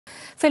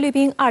菲律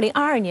宾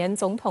2022年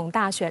总统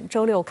大选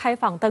周六开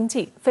放登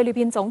记，菲律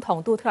宾总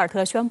统杜特尔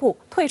特宣布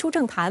退出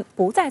政坛，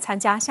不再参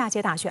加下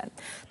届大选。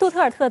杜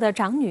特尔特的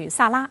长女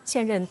萨拉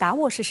现任达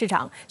沃市市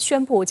长，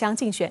宣布将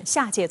竞选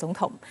下届总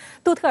统。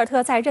杜特尔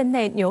特在任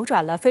内扭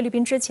转了菲律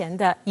宾之前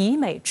的以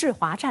美制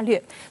华战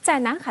略，在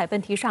南海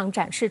问题上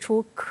展示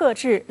出克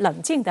制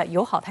冷静的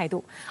友好态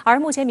度。而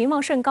目前名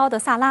望甚高的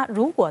萨拉，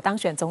如果当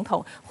选总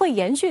统，会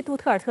延续杜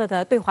特尔特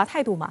的对华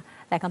态度吗？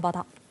来看报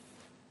道。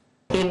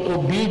 In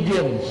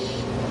obedience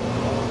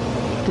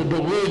to the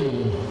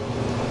will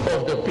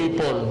of the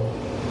people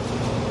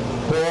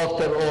who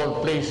after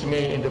all placed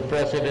me in the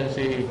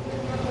presidency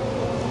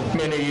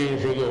many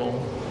years ago,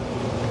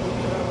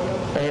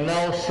 I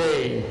now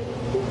say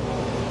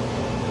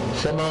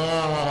sa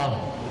mga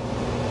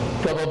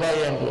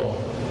kababayan ko,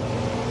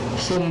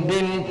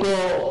 sundin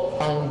ko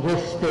ang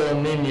gusto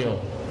ninyo.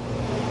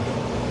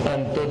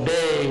 And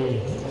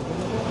today,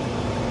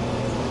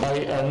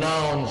 I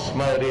announce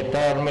my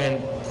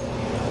retirement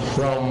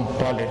from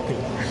politics.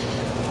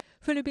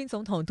 菲律宾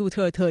总统杜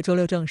特尔特周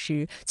六证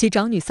实，其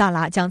长女萨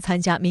拉将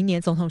参加明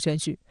年总统选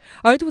举，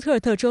而杜特尔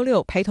特周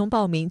六陪同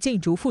报名竞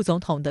逐副总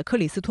统的克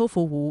里斯托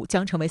弗·吴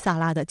将成为萨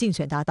拉的竞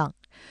选搭档。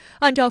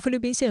按照菲律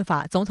宾宪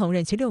法，总统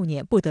任期6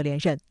年，不得连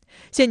任。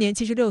现年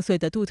76岁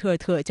的杜特尔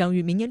特将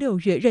于明年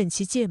6月任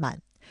期届满。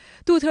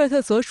杜特尔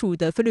特所属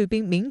的菲律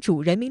宾民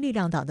主人民力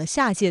量党的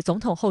下届总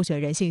统候选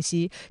人信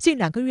息，近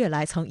2个月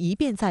来曾一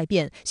变再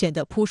变，显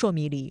得扑朔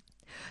迷离。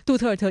 杜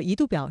特尔特一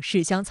度表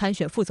示将参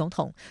选副总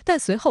统，但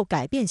随后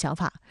改变想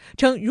法，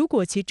称如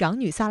果其长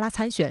女萨拉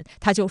参选，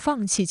他就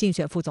放弃竞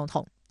选副总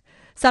统。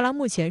萨拉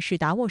目前是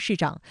达沃市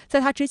长，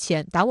在他之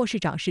前，达沃市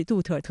长是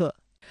杜特尔特。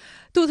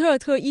杜特尔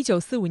特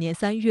1945年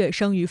3月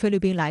生于菲律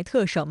宾莱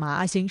特省马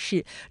阿辛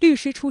市，律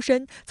师出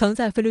身，曾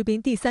在菲律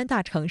宾第3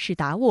大城市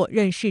达沃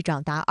任市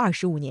长达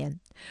25年。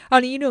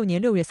2016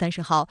年6月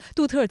30号，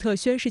杜特尔特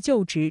宣誓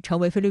就职，成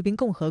为菲律宾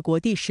共和国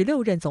第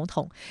16任总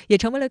统，也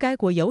成为了该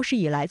国有史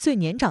以来最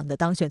年长的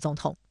当选总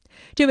统。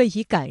这位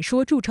以敢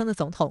说著称的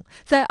总统，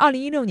在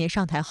2016年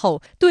上台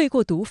后，对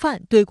过毒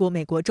贩，对过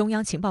美国中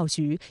央情报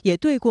局，也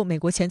对过美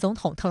国前总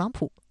统特朗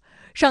普。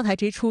 上台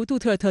之初，杜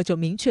特尔特就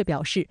明确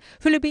表示，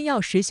菲律宾要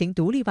实行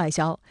独立外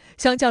交。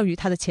相较于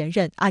他的前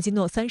任阿基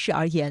诺3世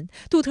而言，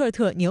杜特尔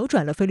特扭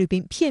转了菲律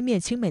宾片面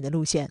亲美的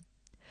路线。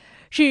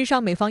事实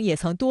上，美方也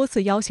曾多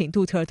次邀请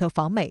杜特尔特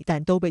访美，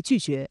但都被拒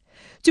绝。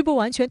据不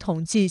完全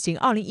统计，仅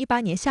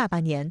2018年下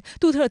半年，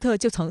杜特尔特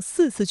就曾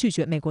4次拒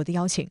绝美国的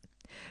邀请。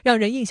让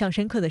人印象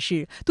深刻的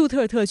是，杜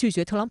特尔特拒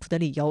绝特朗普的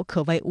理由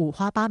可谓五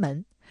花八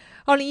门。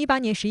 2018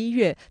年11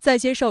月，在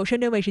接受深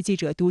圳卫视记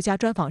者独家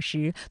专访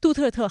时，杜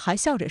特尔特还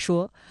笑着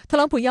说：“特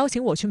朗普邀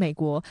请我去美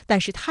国，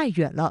但是太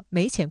远了，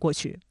没钱过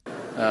去。”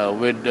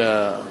 With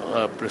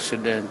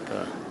President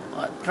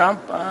Trump,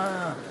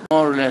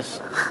 more or less,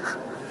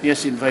 he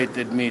has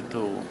invited me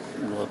to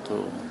go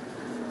to,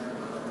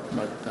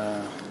 but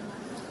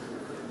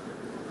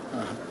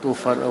too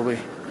far away,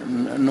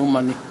 no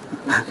money.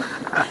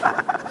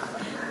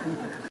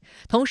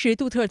 同时，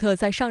杜特尔特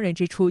在上任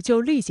之初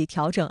就立即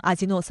调整阿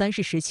基诺3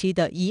世时期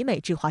的以美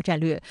制华战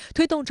略，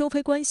推动中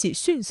菲关系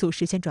迅速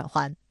实现转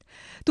圜。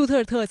杜特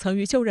尔特曾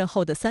于就任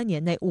后的3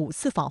年内5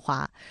次访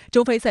华，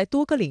中菲在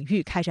多个领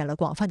域开展了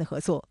广泛的合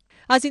作。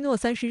阿基诺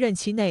3世任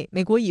期内，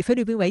美国以菲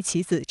律宾为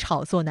棋子，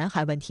炒作南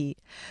海问题。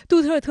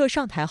杜特尔特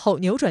上台后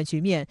扭转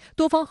局面，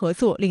多方合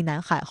作令南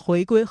海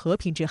回归和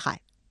平之海。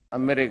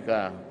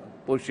America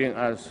pushing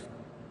us,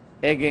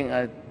 egging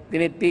us,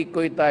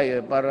 tinitikoy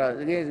tayo para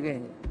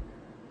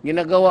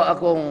ginagawa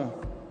akong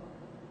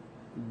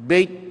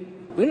bait.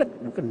 We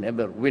can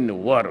never win a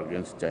war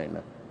against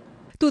China.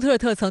 杜特尔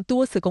特曾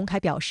多次公开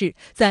表示，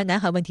在南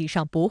海问题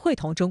上不会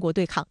同中国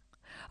对抗。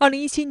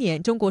2017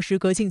年，中国时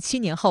隔近7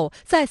年后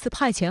再次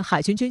派遣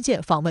海军军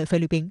舰访问菲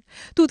律宾，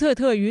杜特尔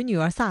特与女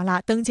儿萨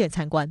拉登舰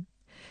参观。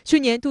去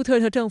年，杜特尔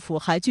特政府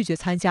还拒绝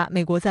参加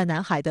美国在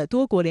南海的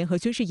多国联合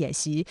军事演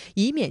习，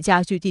以免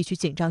加剧地区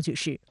紧张局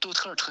势。杜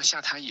特尔特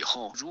下台以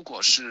后，如果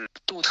是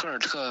杜特尔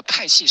特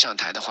派系上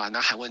台的话，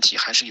南海问题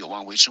还是有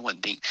望维持稳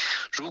定；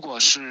如果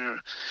是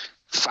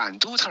反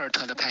杜特尔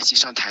特的派系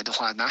上台的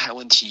话，南海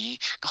问题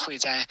会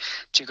在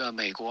这个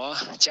美国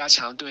加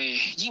强对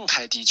印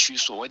太地区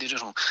所谓的这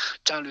种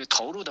战略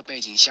投入的背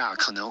景下，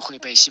可能会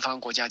被西方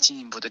国家进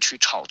一步的去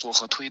炒作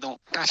和推动。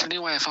但是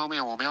另外一方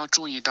面，我们要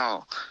注意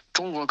到，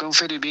中国跟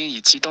菲律宾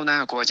以及东南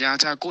亚国家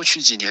在过去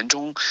几年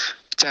中，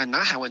在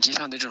南海问题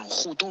上的这种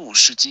互动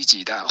是积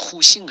极的，互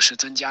信是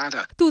增加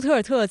的。杜特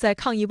尔特在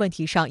抗疫问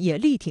题上也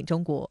力挺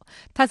中国，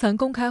他曾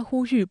公开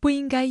呼吁不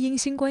应该因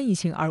新冠疫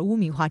情而污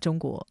名化中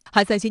国，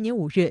还在今年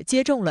5月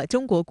接种了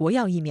中国国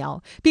药疫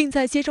苗，并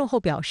在接种后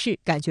表示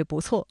感觉不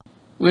错。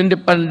When the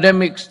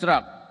pandemic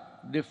struck,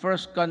 the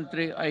first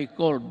country I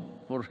called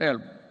for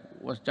help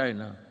was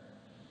China.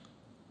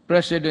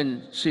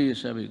 President Xi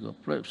sabi ko,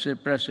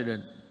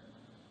 President,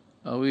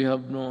 we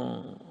have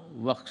no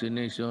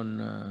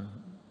vaccination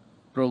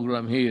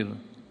program here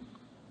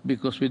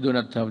because we do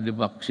not have the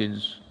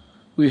vaccines.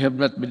 We have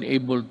not been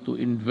able to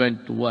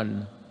invent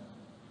one.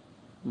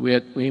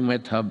 We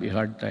might have a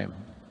hard time.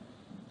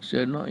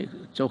 said, no,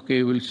 it's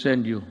okay, we'll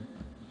send you.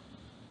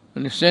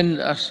 And he sent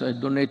us,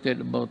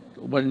 donated about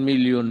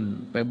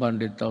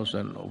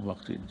 1,500,000 of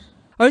vaccines.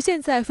 而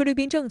现在，菲律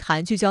宾政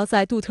坛聚焦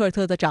在杜特尔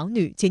特的长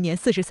女，今年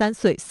43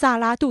岁萨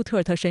拉·杜特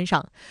尔特身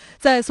上。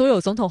在所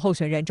有总统候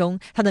选人中，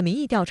她的民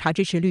意调查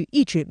支持率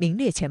一直名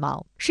列前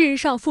茅。事实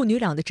上，父女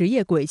俩的职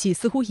业轨迹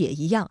似乎也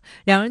一样，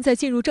两人在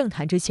进入政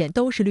坛之前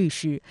都是律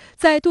师。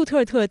在杜特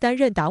尔特担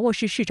任达沃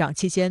市市长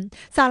期间，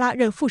萨拉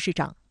任副市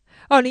长。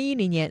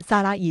2010年，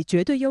萨拉以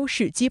绝对优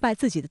势击败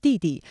自己的弟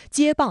弟，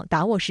接棒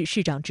达沃市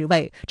市长职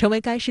位，成为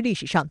该市历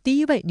史上第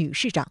一位女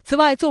市长。此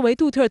外，作为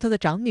杜特尔特的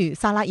长女，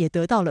萨拉也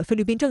得到了菲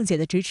律宾政界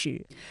的支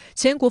持。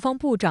前国防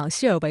部长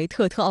希尔维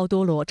特·特奥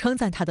多罗称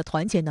赞她的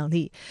团结能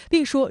力，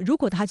并说如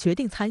果她决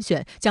定参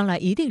选，将来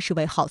一定是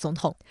位好总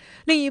统。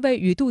另一位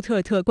与杜特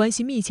尔特关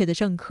系密切的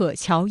政客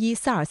乔伊·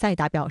萨尔塞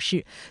达表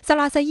示，萨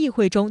拉在议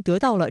会中得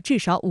到了至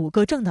少5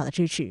个政党的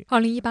支持。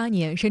2018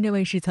年，深圳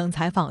卫视曾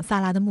采访萨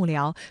拉的幕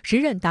僚，时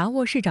任达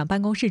沃市长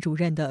办公室主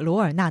任的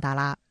罗尔纳达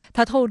拉。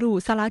他透露，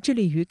萨拉致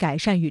力于改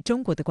善与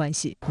中国的关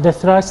系。The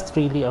thrust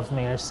really of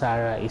Mayor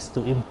Sara is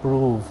to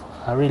improve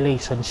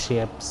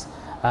relationships,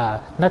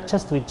 not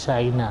just with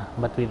China,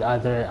 but with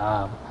other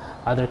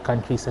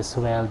countries as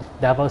well.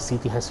 Davao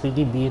City has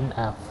really been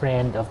a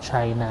friend of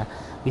China.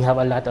 We have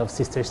a lot of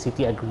sister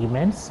city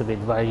agreements with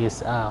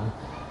various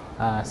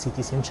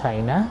cities in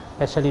China,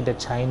 especially that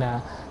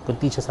China could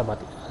teach us about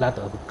a lot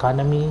of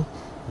economy,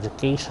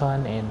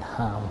 education, and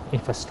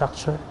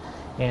infrastructure.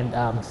 And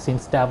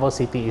since Davao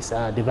City is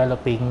a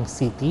developing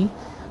city,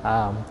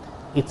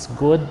 it's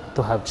good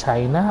to have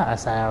China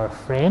as our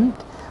friend,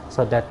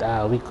 so that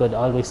we could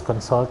always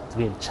consult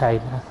with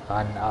China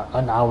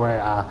on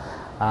our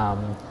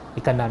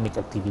economic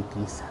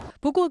activities.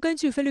 不过，根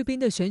据菲律宾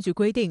的选举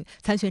规定，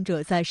参选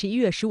者在11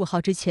月15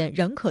号之前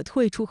仍可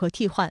退出和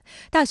替换，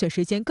大选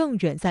时间更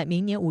远，在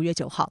明年5月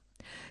9号。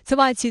此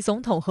外，其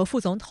总统和副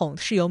总统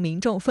是由民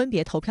众分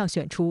别投票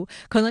选出，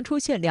可能出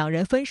现两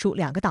人分属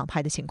2个党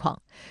派的情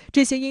况。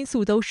这些因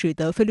素都使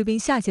得菲律宾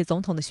下届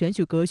总统的选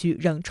举格局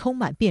仍充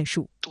满变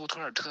数。杜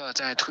特尔特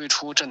在退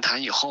出政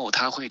坛以后，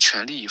他会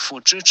全力以赴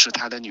支持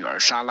他的女儿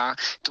莎拉。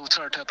杜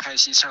特尔特派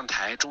系上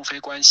台，中菲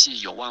关系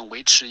有望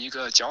维持一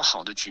个较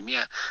好的局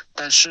面。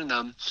但是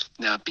呢，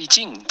毕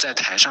竟在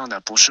台上的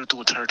不是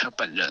杜特尔特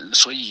本人，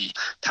所以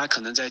他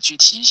可能在具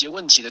体一些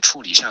问题的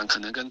处理上，可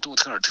能跟杜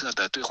特尔特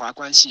的对华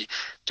关系、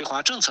对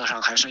华政策上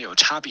还是有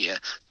差别。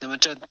那么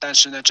但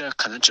是呢，这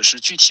可能只是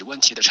具体问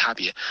题的差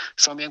别，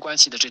双边关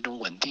系的这种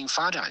稳定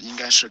发展应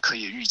该是可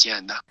以预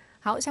见的。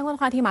好，相关的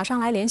话题马上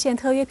来连线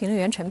特约评论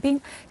员陈斌。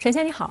陈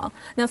先生你好，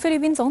那菲律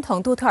宾总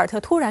统杜特尔特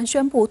突然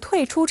宣布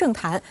退出政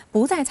坛，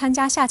不再参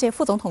加下届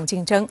副总统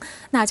竞争，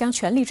那将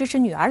全力支持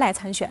女儿来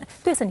参选，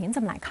对此您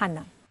怎么来看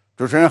呢？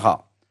主持人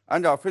好，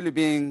按照菲律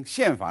宾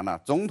宪法呢，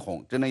总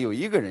统只能有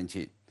1个任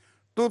期。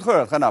杜特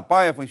尔特呢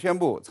8月份宣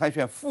布参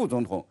选副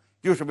总统，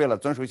就是为了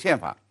遵守宪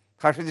法，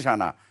他实际上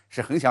呢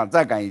是很想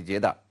再干一届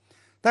的。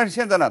但是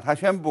现在呢，他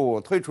宣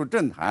布退出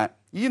政坛，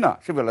一呢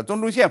是为了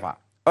尊重宪法，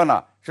二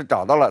呢是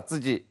找到了自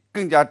己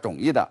更加中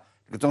意的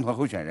这个总统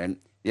候选人，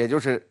也就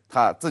是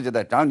他自己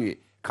的长女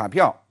卡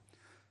票。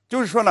就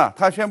是说呢，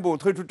他宣布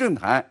退出政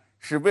坛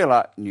是为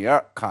了女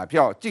儿卡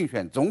票竞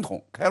选总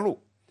统开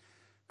路。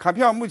卡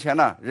票目前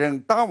呢任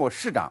达沃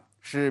市长，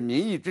是民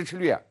意支持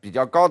率比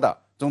较高的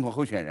总统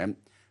候选人。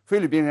菲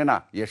律宾人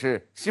呢也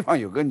是希望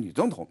有个女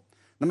总统。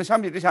那么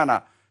相比之下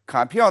呢，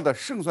卡票的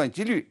胜算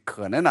几率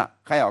可能呢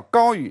还要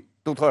高于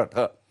杜特尔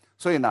特，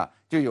所以呢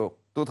就有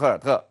杜特尔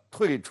特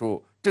退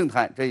出政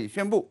坛这一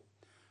宣布。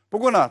不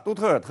过呢，杜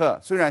特尔特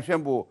虽然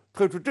宣布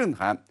退出政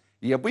坛，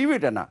也不意味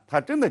着呢他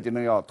真的就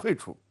能要退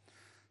出。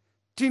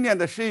今年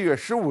的11月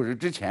15日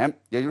之前，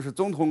也就是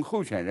总统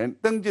候选人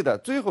登记的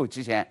最后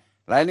期限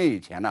来临以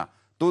前呢，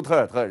杜特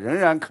尔特仍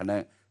然可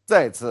能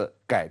再次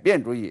改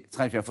变主意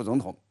参选副总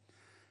统。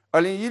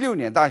2016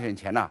年大选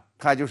前呢，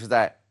他就是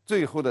在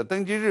最后的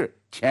登记日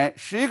前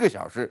11个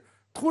小时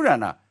突然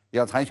呢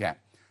要参选，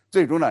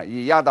最终呢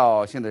以压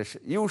倒性的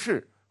优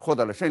势获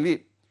得了胜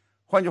利。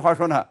换句话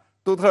说呢，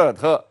杜特尔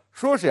特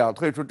说是要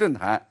退出政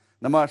坛，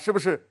那么是不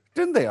是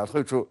真的要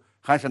退出，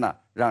还是呢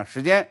让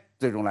时间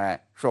最终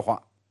来说话。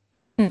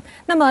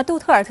那么杜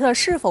特尔特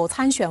是否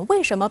参选，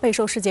为什么备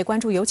受世界关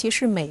注，尤其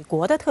是美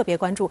国的特别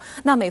关注？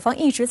那美方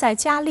一直在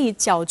加力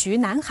搅局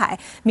南海，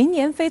明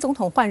年非总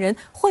统换人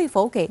会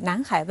否给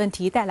南海问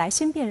题带来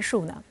新变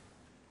数呢？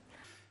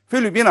菲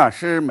律宾呢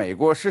是美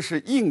国实施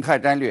印太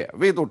战略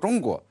围堵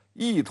中国，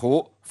意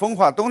图分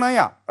化东南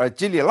亚而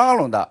极力拉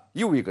拢的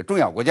又一个重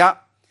要国家。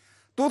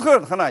杜特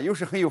尔特呢又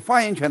是很有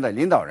发言权的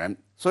领导人，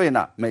所以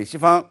呢美西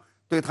方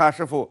对他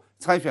是否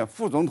参选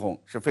副总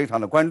统是非常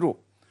的关注。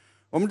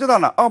我们知道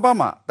呢，奥巴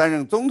马担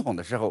任总统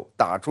的时候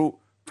打出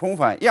重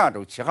返亚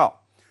洲旗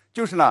号，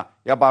就是呢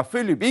要把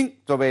菲律宾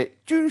作为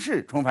军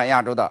事重返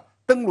亚洲的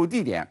登陆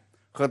地点，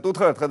和杜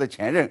特尔特的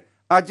前任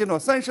阿基诺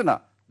3世呢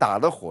打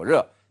得火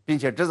热，并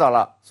且制造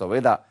了所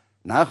谓的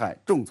南海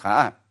仲裁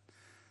案。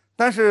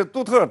但是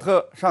杜特尔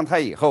特上台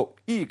以后，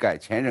一改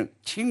前任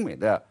亲美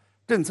的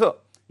政策，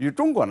与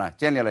中国呢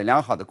建立了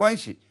良好的关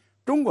系，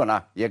中国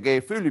呢也给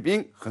菲律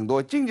宾很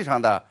多经济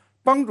上的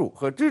帮助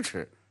和支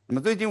持。那么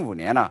最近5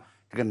年呢，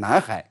这个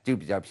南海就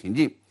比较平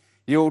静，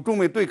有中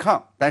美对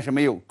抗，但是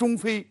没有中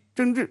菲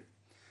争执。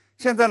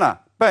现在呢，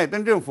拜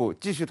登政府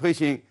继续推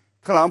行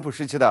特朗普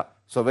时期的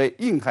所谓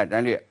印太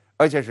战略，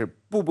而且是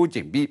步步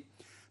紧逼。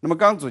那么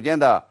刚组建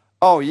的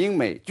澳英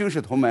美军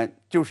事同盟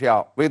就是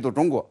要围堵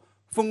中国，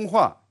分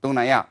化东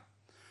南亚。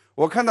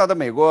我看到的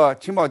美国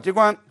情报机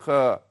关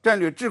和战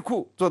略智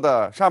库做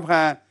的沙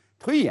盘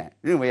推演，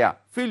认为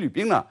菲律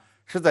宾呢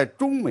是在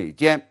中美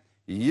间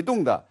移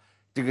动的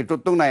这个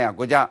东南亚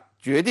国家，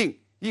决定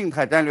印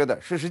太战略的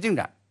实施进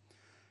展。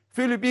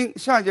菲律宾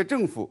下届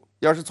政府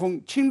要是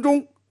从亲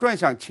中转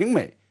向亲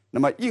美，那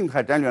么印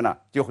太战略呢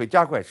就会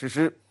加快实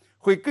施，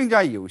会更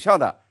加有效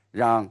的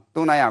让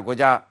东南亚国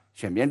家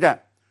选边站。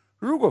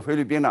如果菲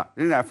律宾呢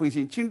仍然奉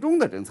行亲中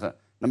的政策，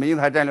那么印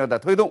太战略的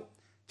推动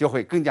就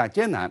会更加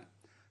艰难。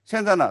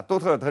现在呢，杜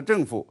特尔特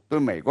政府对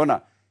美国呢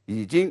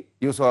已经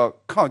有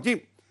所靠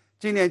近。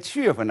今年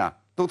7月份呢，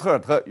杜特尔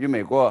特与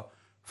美国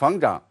防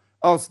长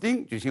奥斯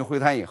汀举行会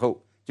谈以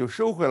后，就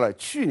收回了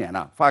去年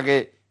呢发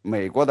给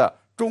美国的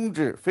终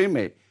止非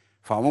美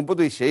访问部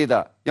队协议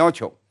的要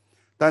求。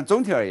但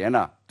总体而言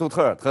呢，杜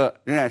特尔特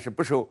仍然是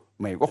不受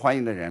美国欢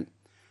迎的人。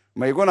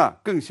美国呢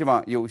更希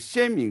望有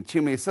鲜明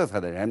亲美色彩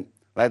的人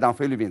来当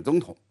菲律宾总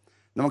统。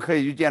那么可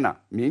以预见呢，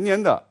明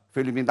年的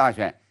菲律宾大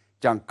选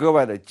将格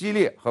外的激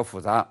烈和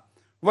复杂，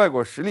外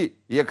国势力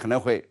也可能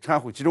会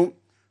掺和其中。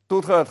杜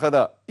特尔特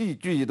的一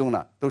举一动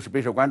呢都是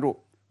备受关注，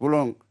无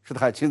论是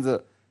他亲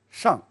自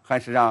上还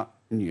是让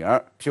女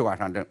儿披挂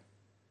上阵。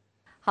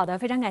好的，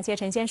非常感谢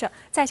陈先生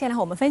在线来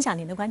和我们分享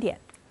您的观点，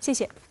谢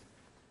谢。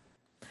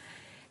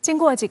经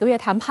过几个月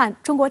谈判，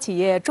中国企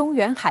业中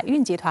远海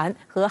运集团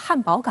和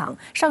汉堡港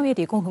上月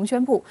底共同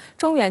宣布，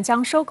中远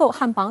将收购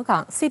汉堡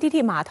港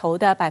CTT 码头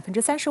的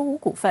35%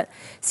股份。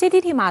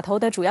CTT 码头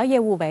的主要业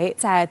务为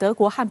在德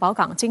国汉堡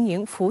港经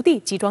营福地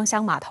集装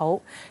箱码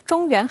头，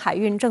中远海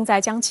运正在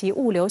将其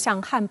物流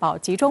向汉堡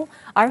集中，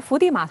而福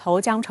地码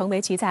头将成为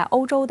其在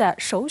欧洲的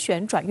首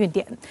选转运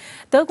点。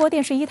德国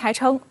电视1台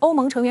称，欧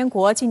盟成员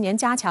国近年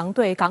加强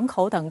对港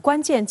口等关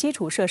键基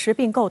础设施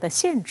并购的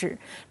限制，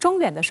中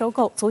远的收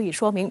购足以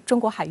说明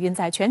中国海运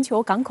在全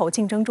球港口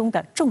竞争中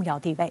的重要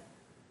地位。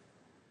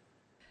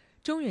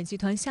中远集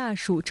团下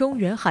属中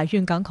远海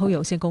运港口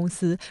有限公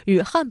司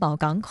与汉堡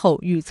港口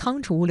与仓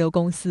储物流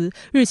公司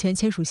日前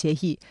签署协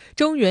议，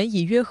中远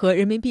以约合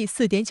人民币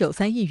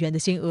4.93亿元的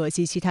金额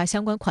及其他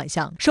相关款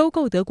项收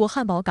购德国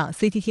汉堡港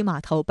CTT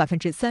码头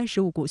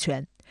35%股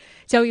权。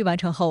交易完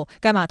成后，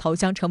该码头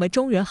将成为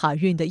中远海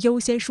运的优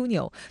先枢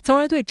纽，从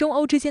而对中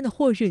欧之间的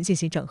货运进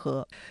行整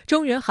合。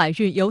中远海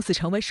运由此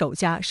成为首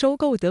家收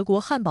购德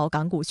国汉堡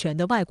港股权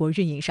的外国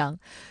运营商。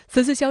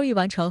此次交易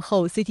完成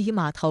后 ，CTT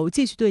码头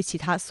继续对其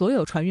他所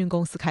有船运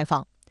公司开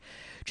放。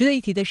值得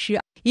一提的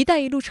是，一带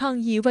一路倡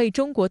议为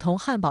中国同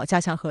汉堡加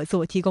强合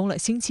作提供了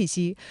新契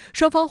机，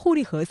双方互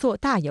利合作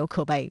大有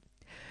可为。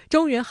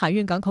中远海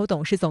运港口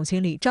董事总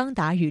经理张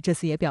达宇这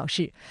次也表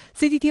示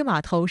 ，CTT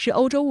码头是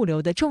欧洲物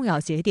流的重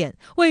要节点，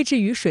位置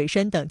与水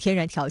深等天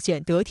然条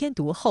件得天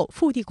独厚，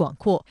腹地广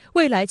阔，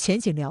未来前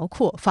景辽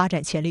阔，发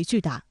展潜力巨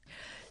大。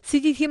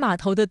CTT 码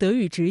头的德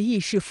语直译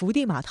是福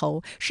地码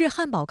头，是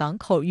汉堡港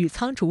口与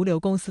仓储物流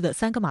公司的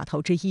3个码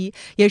头之一，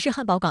也是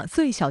汉堡港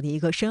最小的一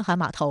个深海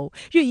码头，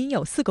运营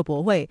有4个泊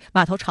位，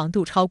码头长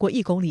度超过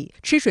1公里，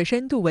吃水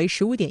深度为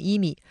15.1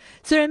米。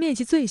虽然面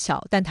积最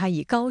小，但它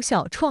以高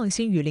效、创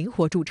新与灵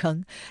活著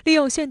称，利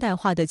用现代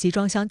化的集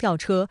装箱吊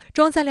车，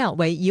装载量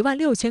为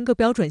16000个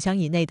标准箱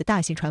以内的大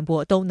型船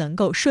舶都能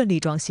够顺利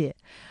装卸。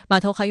码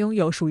头还拥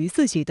有属于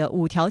自己的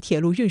5条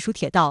铁路运输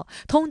铁道，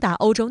通达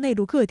欧洲内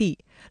陆各地。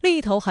另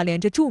一头还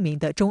连着著名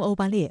的中欧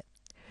班列。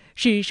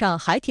事实上，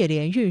海铁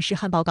联运是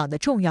汉堡港的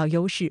重要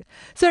优势。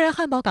虽然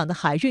汉堡港的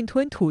海运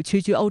吞吐屈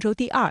居欧洲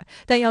第2，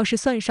但要是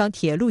算上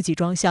铁路集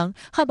装箱，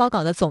汉堡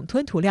港的总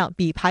吞吐量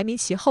比排名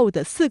其后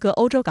的4个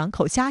欧洲港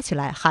口加起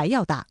来还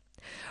要大。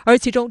而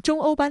其中，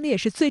中欧班列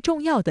是最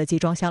重要的集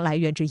装箱来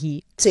源之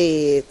一。在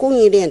供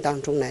应链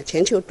当中呢，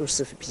全球都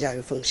是比较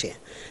有风险，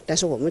但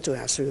是我们主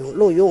要是用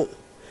陆运。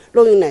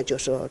陆运呢，就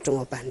是中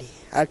欧班列，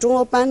而中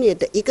欧班列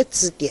的一个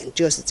支点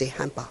就是在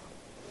汉堡。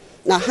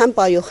那汉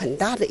堡有很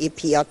大的一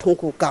批要通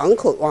过港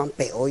口往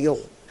北欧用，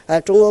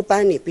而中欧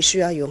班列必须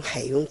要用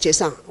海运接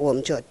上，我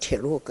们叫铁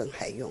路跟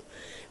海运。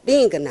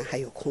另一个呢还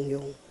有空运，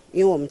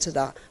因为我们知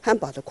道汉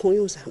堡的空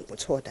运是很不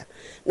错的，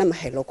那么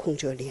海陆空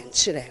就连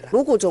起来了。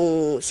如果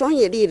从商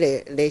业力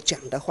来讲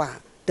的话，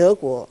德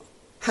国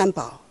汉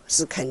堡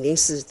是肯定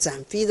是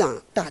占非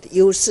常大的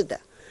优势的，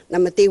那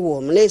么对我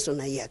们来说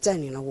呢，也占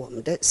领了我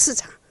们的市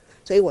场。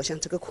所以我想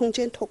这个空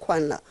间拓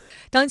宽了。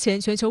当前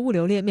全球物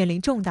流链面临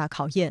重大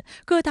考验，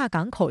各大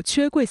港口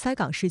缺柜塞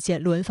港事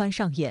件轮番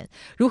上演，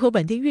如何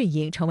稳定运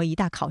营成为一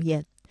大考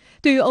验。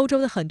对于欧洲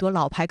的很多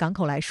老牌港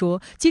口来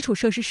说，基础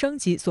设施升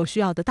级所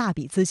需要的大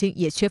笔资金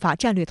也缺乏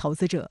战略投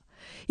资者，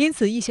因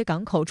此一些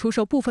港口出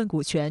售部分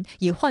股权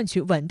以换取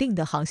稳定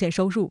的航线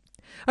收入。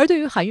而对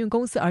于海运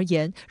公司而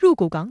言，入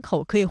股港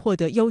口可以获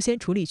得优先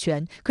处理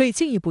权，可以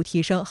进一步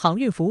提升航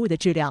运服务的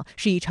质量，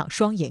是一场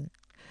双赢。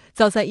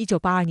早在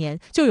1982年，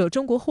就有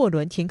中国货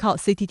轮停靠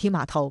CTT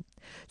码头。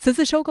此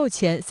次收购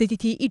前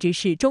 ，CTT 一直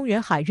是中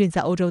远海运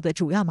在欧洲的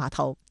主要码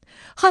头。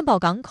汉堡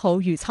港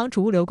口与仓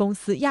储物流公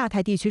司亚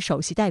太地区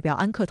首席代表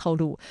安克透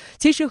露，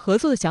其实合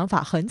作的想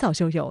法很早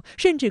就有，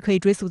甚至可以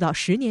追溯到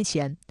10年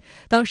前。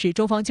当时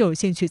中方就有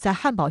兴趣在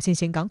汉堡进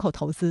行港口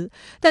投资，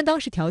但当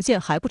时条件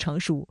还不成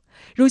熟。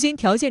如今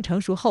条件成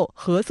熟后，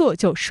合作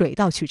就水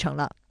到渠成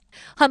了。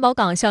汉堡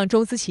港向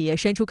中资企业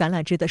伸出橄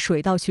榄枝的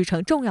水到渠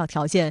成重要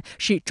条件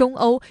是中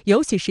欧，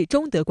尤其是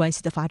中德关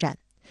系的发展。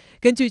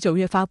根据9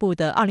月发布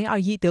的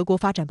2021德国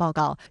发展报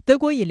告，德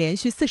国已连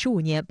续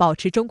45年保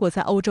持中国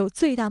在欧洲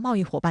最大贸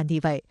易伙伴地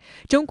位，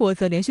中国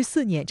则连续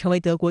4年成为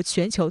德国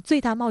全球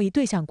最大贸易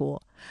对象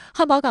国。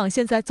汉堡港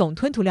现在总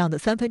吞吐量的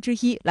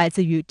1/3来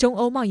自于中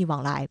欧贸易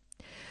往来。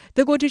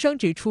德国之声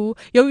指出，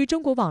由于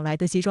中国往来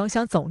的集装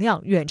箱总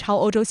量远超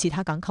欧洲其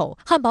他港口，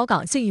汉堡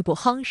港进一步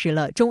夯实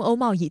了中欧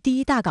贸易第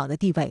一大港的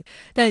地位。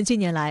但近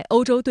年来，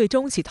欧洲对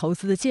中企投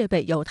资的戒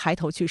备有抬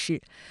头趋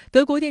势。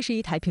德国电视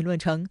一台评论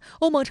称，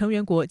欧盟成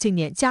员国近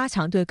年加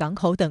强对港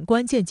口等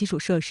关键基础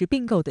设施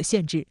并购的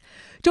限制。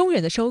中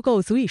远的收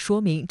购足以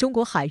说明中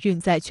国海运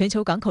在全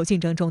球港口竞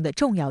争中的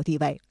重要地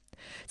位。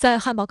在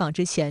汉堡港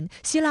之前，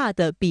希腊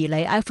的比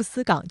雷埃夫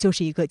斯港就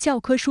是一个教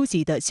科书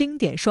级的经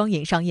典双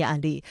赢商业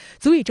案例，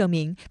足以证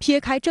明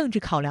撇开政治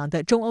考量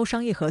的中欧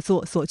商业合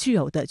作所具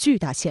有的巨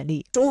大潜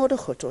力。中欧的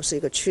合作是一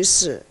个趋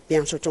势，比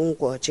方说中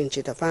国经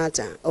济的发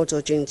展、欧洲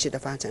经济的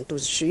发展都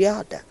是需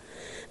要的。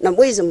那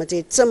为什么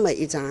在这么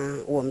一场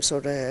我们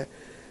说的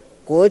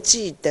国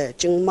际的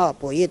经贸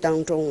博弈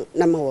当中，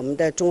那么我们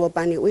的中欧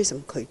班列为什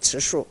么可以持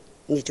续？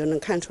你就能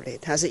看出来，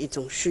它是一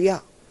种需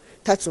要。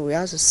它主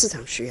要是市场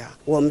需要，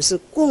我们是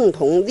共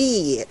同利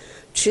益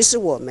驱使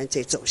我们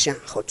在走向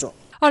合作。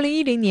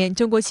2010年，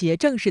中国企业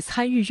正式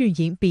参与运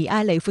营比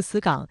埃雷夫斯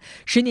港。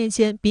10年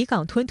间，比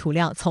港吞吐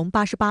量从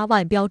88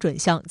万标准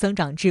箱增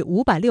长至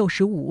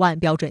565万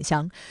标准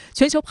箱，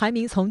全球排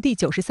名从第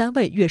93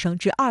位跃升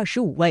至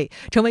25位，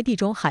成为地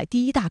中海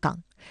第一大港。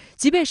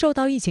即便受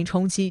到疫情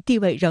冲击，地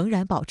位仍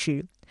然保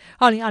持。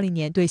2020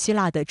年对希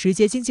腊的直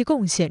接经济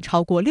贡献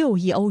超过6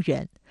亿欧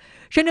元。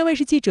深圳卫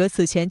视记者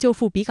此前就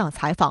赴比港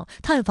采访，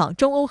探访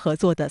中欧合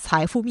作的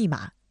财富密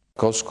码。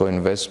COSCO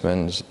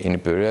investments in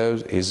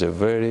Piraeus is a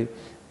very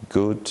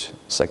good,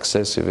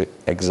 successive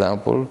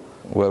example.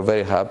 We're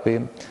very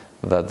happy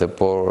that the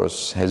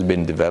port has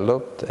been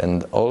developed,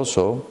 and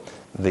also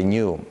the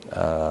new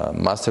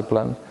master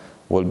plan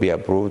will be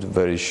approved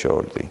very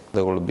shortly.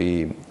 There will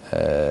be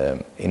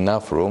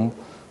enough room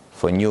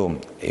for new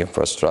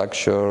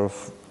infrastructure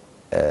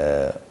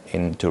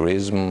in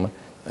tourism.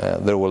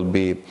 There will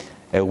be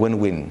a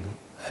win-win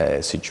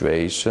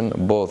situation,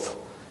 both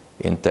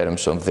in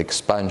terms of the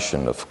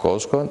expansion of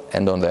COSCO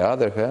and, on the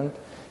other hand,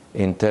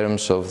 in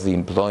terms of the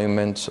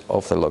employment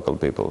of the local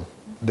people.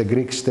 The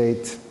Greek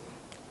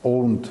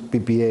state-owned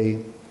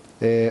PPA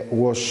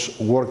was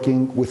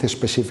working with a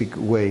specific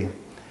way.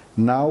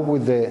 Now,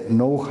 with the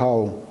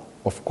know-how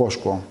of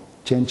COSCO,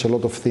 change a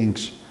lot of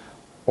things,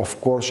 of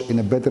course, in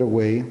a better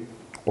way,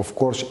 of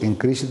course,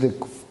 increasing the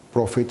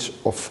profits,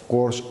 of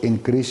course,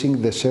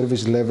 increasing the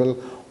service level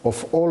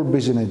of all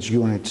business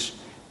units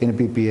in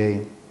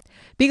PPA.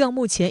 比港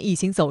目前已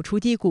经走出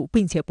低谷，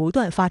并且不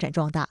断发展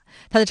壮大。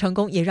它的成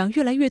功也让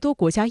越来越多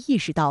国家意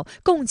识到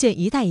共建“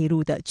一带一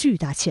路”的巨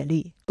大潜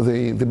力。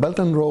The Belt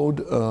and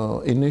Road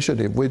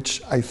initiative,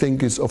 which I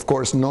think is, of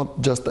course, not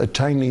just a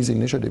Chinese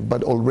initiative,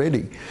 but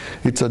already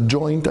it's a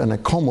joint and a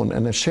common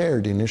and a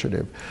shared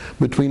initiative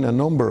between a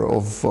number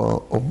of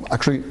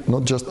actually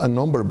not just a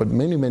number, but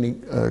many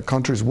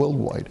countries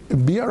worldwide.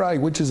 BRI,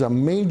 which is a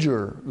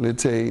major,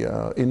 let's say,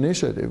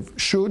 initiative,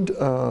 should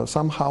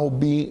somehow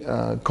be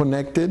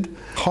connected,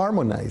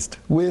 harmonized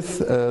with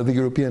the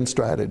European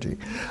strategy.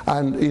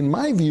 And in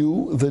my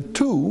view, the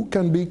two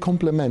can be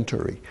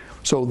complementary.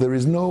 So there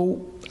is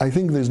I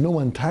think there's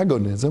no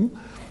antagonism,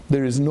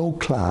 there is no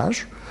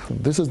clash.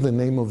 This is the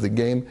name of the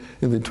game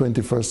in the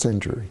 21st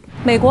century.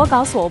 美国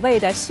搞所谓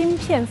的芯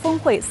片峰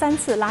会，3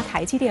次拉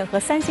台积电和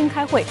三星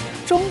开会，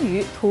终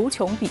于图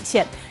穷匕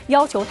现，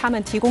要求他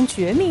们提供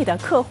绝密的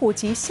客户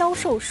及销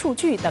售数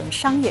据等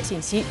商业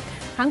信息。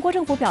韩国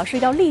政府表示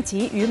要立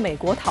即与美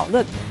国讨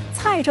论，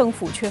蔡政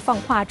府却放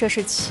话这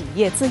是企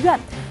业自愿。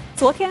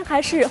昨天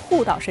还是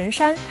护岛神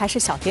山，还是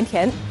小甜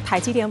甜，台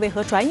积电为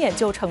何转眼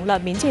就成了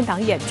民进党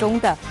眼中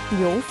的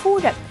牛夫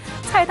人？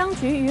蔡当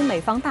局与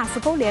美方大肆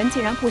勾连，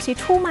竟然不惜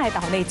出卖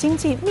岛内经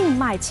济命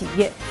脉企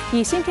业，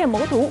以芯片谋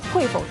独，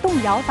会否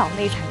动摇岛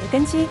内产业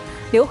根基？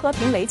刘和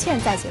平、雷倩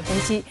在线分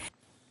析。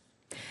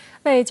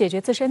为解决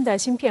自身的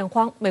芯片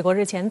荒，美国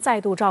日前再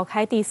度召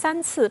开第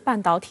3次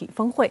半导体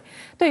峰会。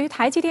对于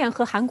台积电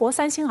和韩国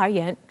三星而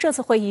言，这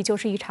次会议就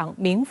是一场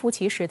名副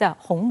其实的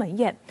鸿门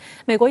宴。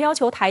美国要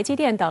求台积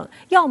电等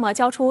要么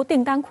交出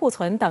订单库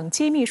存等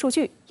机密数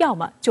据，要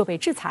么就被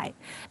制裁。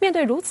面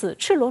对如此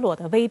赤裸裸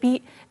的威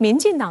逼，民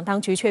进党当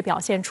局却表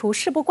现出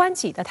事不关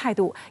己的态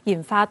度，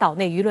引发岛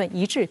内舆论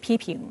一致批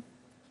评。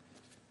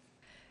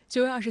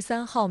9月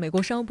23号，美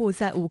国商务部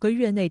在5个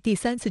月内第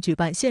3次举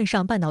办线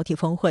上半导体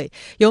峰会，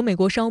由美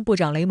国商务部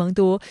长雷蒙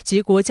多及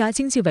国家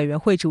经济委员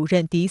会主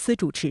任迪斯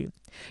主持。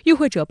与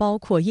会者包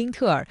括英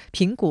特尔、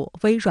苹果、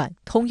微软、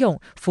通用、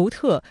福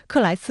特、克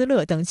莱斯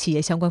勒等企业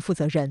相关负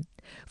责人。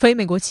非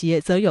美国企业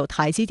则有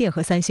台积电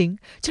和三星，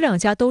这2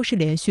家都是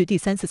连续第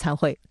3次参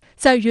会。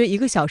在约1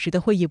个小时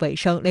的会议尾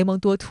声，雷蒙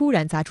多突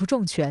然砸出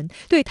重拳，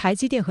对台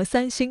积电和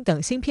三星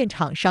等芯片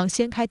厂商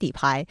掀开底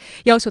牌，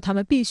要求他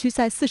们必须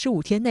在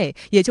45天内，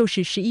也就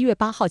是11月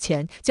8号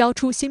前，交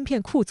出芯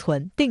片库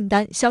存、订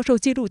单、销售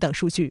记录等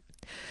数据。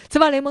此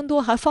外，雷蒙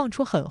多还放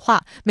出狠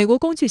话：美国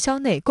工具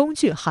箱内工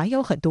具还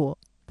有很多。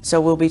So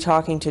we'll be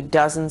talking to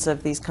dozens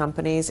of these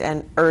companies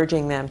and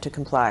urging them to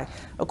comply.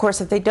 Of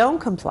course, if they don't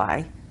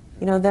comply,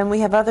 then we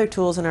have other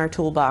tools in our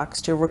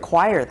toolbox to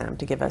require them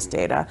to give us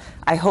data.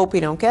 I hope we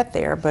don't get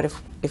there, but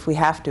if we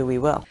have to, we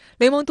will.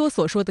 雷蒙多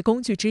所说的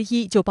工具之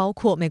一，就包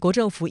括美国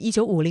政府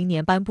1950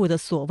年颁布的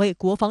所谓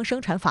国防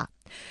生产法。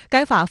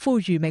该法赋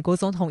予美国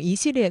总统一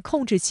系列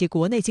控制其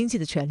国内经济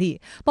的权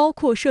利，包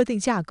括设定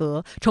价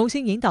格、重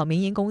新引导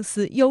民营公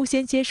司优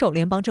先接受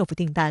联邦政府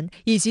订单，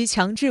以及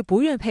强制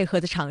不愿配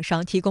合的厂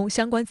商提供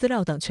相关资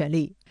料等权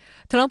利。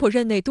特朗普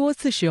任内多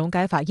次使用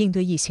该法应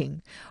对疫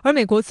情，而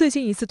美国最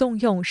近一次动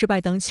用是拜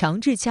登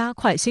强制加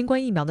快新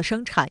冠疫苗的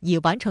生产，以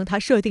完成他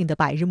设定的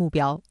100日目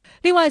标。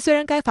另外，虽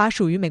然该法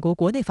属于美国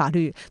国内法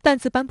律，但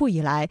自颁布以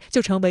来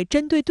就成为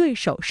针对对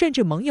手甚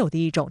至盟友的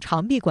一种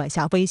长臂管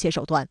辖威胁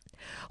手段。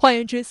换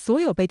言之，所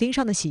有被盯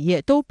上的企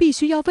业都必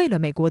须要为了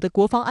美国的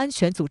国防安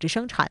全组织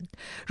生产，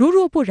如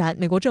若不然，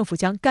美国政府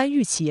将干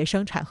预企业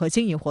生产和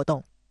经营活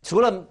动。除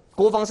了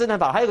国防生产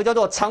法，还有一个叫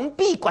做长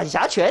臂管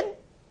辖权。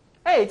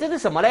这是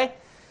什么呢？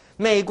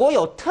美国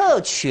有特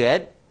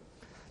权，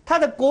它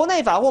的国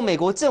内法或美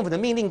国政府的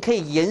命令可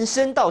以延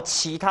伸到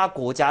其他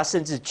国家，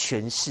甚至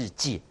全世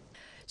界。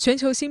全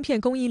球芯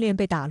片供应链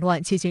被打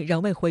乱，迄今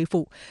仍未恢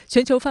复。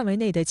全球范围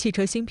内的汽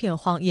车芯片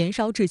荒延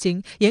烧至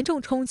今，严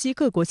重冲击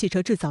各国汽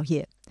车制造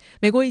业。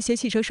美国一些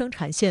汽车生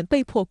产线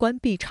被迫关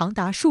闭长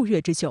达数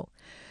月之久。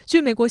据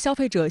美国消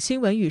费者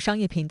新闻与商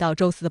业频道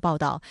周四的报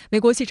道，美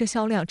国汽车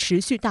销量持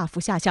续大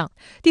幅下降，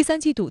第3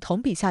季度同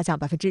比下降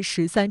13%至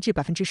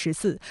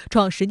14%，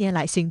创10年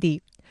来新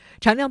低。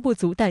产量不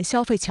足，但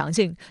消费强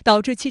劲，导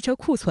致汽车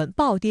库存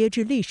暴跌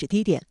至历史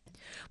低点。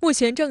目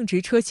前正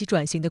值车企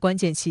转型的关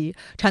键期，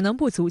产能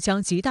不足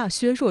将极大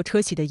削弱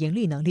车企的盈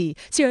利能力，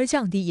进而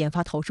降低研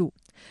发投入。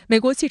美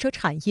国汽车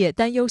产业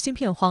担忧芯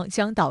片荒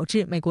将导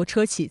致美国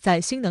车企在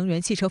新能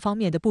源汽车方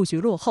面的布局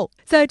落后。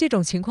在这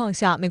种情况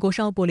下，美国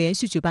商务部连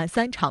续举办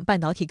3场半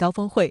导体高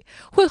峰会，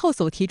会后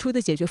所提出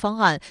的解决方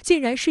案竟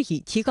然是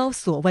以提高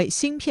所谓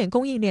芯片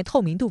供应链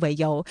透明度为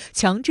由，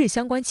强制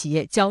相关企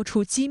业交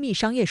出机密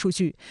商业数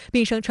据，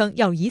并声称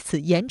要以此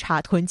严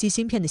查囤积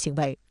芯片的行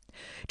为。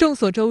众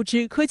所周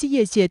知，科技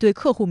业界对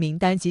客户名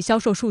单及销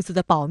售数字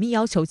的保密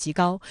要求极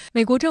高，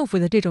美国政府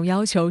的这种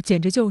要求简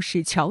直就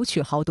是巧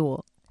取豪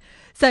夺。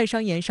在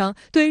商言商，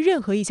对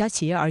任何一家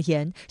企业而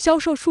言，销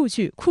售数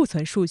据、库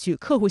存数据、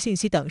客户信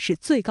息等是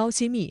最高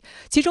机密，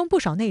其中不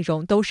少内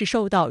容都是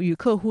受到与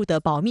客户的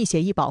保密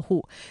协议保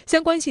护，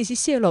相关信息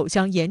泄露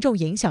将严重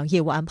影响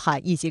业务安排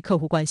以及客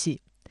户关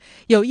系。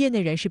有业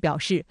内人士表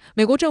示，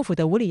美国政府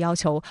的无理要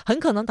求很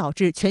可能导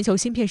致全球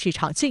芯片市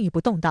场进一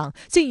步动荡，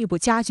进一步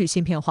加剧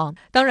芯片荒。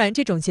当然，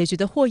这种结局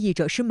的获益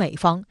者是美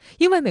方，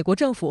因为美国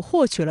政府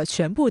获取了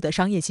全部的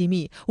商业机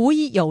密，无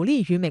疑有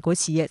利于美国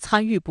企业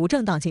参与不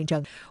正当竞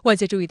争。外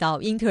界注意到，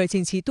英特尔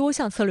近期多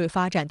项策略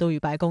发展都与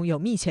白宫有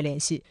密切联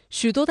系，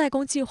许多代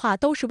工计划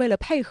都是为了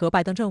配合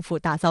拜登政府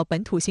打造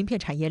本土芯片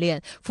产业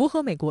链，符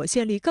合美国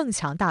建立更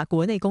强大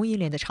国内供应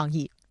链的倡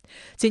议。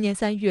今年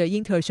3月，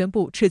英特尔宣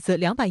布斥资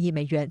200亿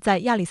美元在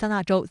亚利桑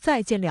那州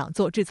再建2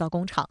座制造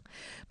工厂。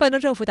拜登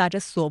政府打着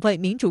所谓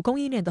民主供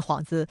应链的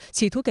幌子，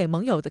企图给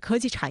盟友的科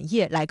技产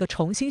业来个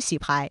重新洗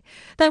牌，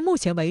但目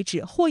前为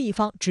止，获益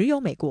方只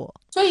有美国。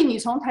所以你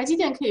从台积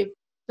电可以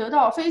得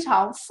到非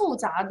常复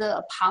杂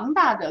的、庞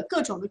大的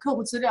各种的客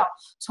户资料，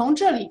从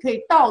这里可以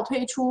倒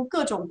推出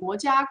各种国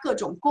家、各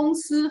种公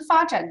司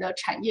发展的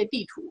产业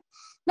地图。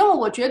那么，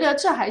我觉得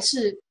这还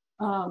是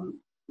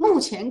目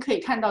前可以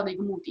看到的一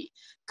个目的。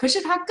可是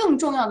它更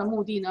重要的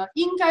目的呢，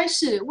应该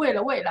是为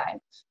了未来。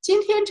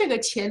今天这个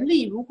潜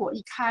力如果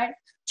一开，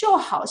就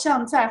好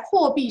像在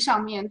货币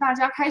上面，大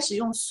家开始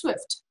用 SWIFT，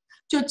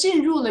 就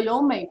进入了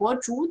由美国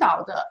主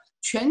导的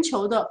全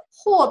球的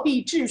货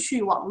币秩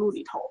序网络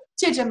里头，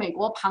借着美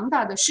国庞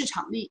大的市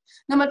场力，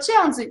那么这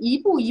样子一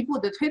步一步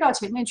的推到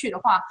前面去的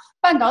话，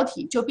半导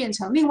体就变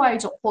成另外一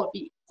种货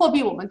币。货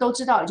币我们都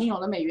知道已经有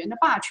了美元的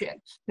霸权，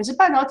可是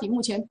半导体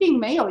目前并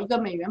没有一个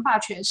美元霸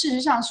权，事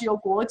实上是由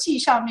国际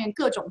上面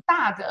各种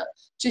大的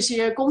这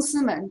些公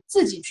司们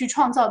自己去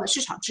创造的市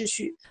场秩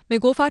序。美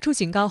国发出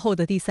警告后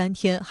的第3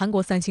天，韩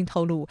国三星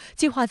透露，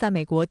计划在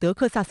美国德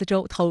克萨斯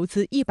州投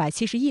资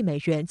170亿美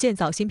元建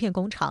造芯片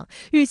工厂，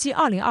预计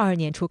2022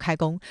年初开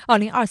工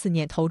，2024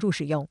年投入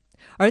使用。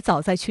而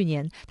早在去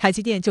年，台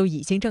积电就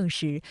已经证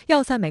实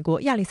要在美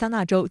国亚利桑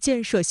那州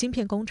建设芯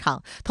片工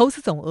厂，投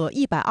资总额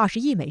120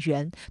亿美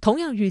元，同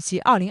样预计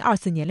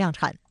2024年量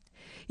产。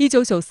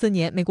1994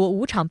年，美国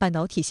5厂半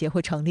导体协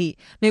会成立，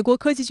美国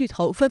科技巨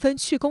头纷纷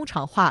去工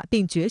厂化，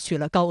并攫取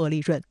了高额利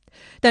润。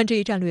但这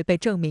一战略被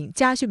证明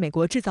加剧美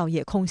国制造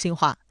业空心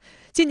化。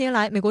近年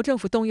来，美国政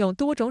府动用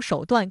多种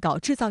手段搞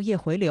制造业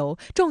回流，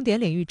重点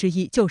领域之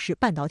一就是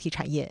半导体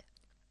产业。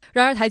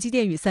然而，台积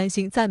电与三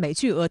星在美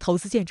巨额投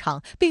资建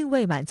厂，并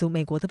未满足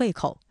美国的胃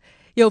口。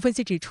有分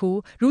析指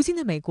出，如今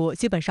的美国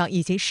基本上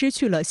已经失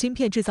去了芯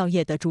片制造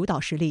业的主导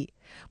实力。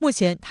目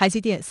前，台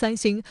积电、三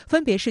星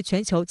分别是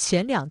全球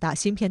前2大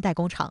芯片代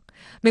工厂。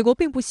美国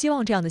并不希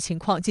望这样的情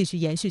况继续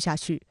延续下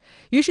去，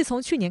于是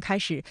从去年开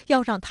始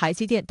要让台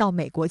积电到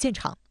美国建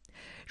厂。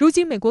如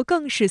今，美国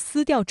更是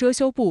撕掉遮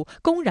羞布，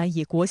公然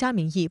以国家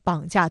名义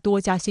绑架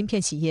多家芯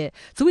片企业，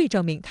足以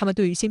证明他们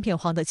对于芯片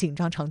荒的紧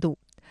张程度。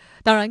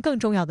当然，更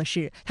重要的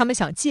是，他们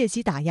想借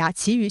机打压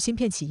其余芯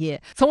片企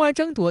业，从而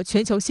争夺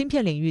全球芯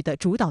片领域的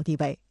主导地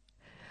位。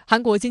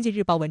韩国经济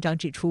日报文章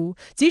指出，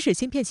即使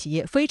芯片企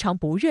业非常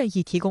不愿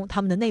意提供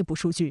他们的内部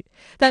数据，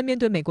但面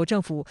对美国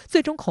政府，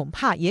最终恐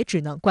怕也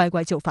只能乖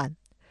乖就范。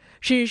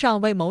事实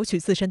上，为谋取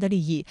自身的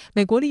利益，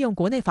美国利用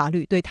国内法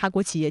律对他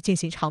国企业进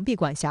行长臂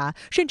管辖，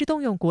甚至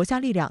动用国家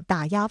力量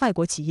打压外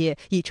国企业，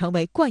已成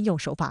为惯用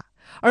手法。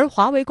而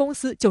华为公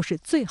司就是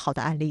最好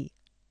的案例。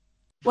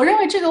我认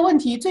为这个问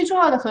题最重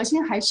要的核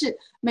心还是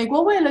美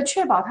国为了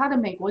确保它的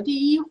美国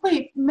第一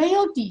会没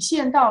有底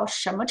线到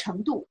什么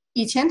程度。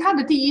以前它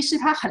的第一是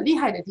它很厉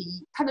害的第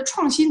一，它的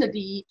创新的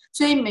第一，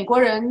所以美国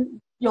人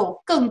有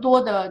更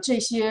多的这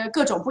些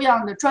各种不一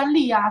样的专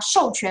利啊、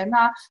授权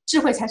啊、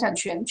智慧财产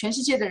权，全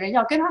世界的人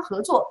要跟他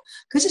合作。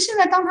可是现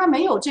在当他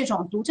没有这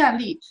种独占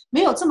力，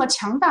没有这么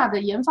强大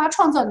的研发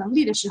创造能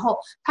力的时候，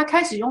他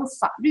开始用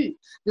法律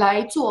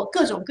来做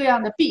各种各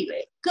样的壁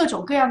垒，各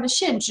种各样的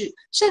限制，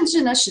甚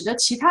至呢使得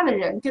其他的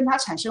人跟他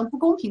产生不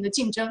公平的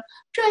竞争。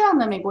这样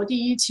的美国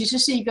第一其实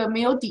是一个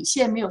没有底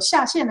线、没有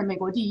下限的美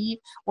国第一。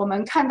我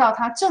们看到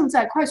它正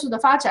在快速的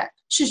发展，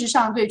事实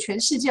上对全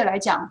世界来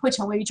讲会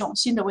成为一种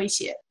新的威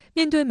胁。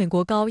面对美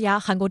国高压，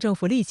韩国政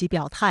府立即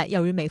表态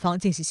要与美方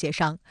进行协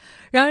商。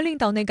然而令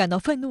岛内感到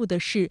愤怒的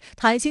是，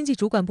台经济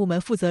主管部门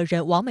负责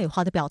人王美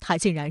花的表态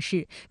竟然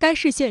是该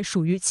事件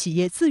属于企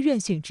业自愿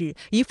性质，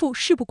一副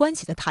事不关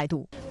己的态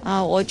度。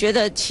我觉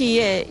得企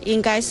业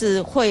应该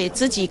是会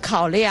自己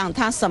考量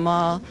他什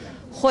么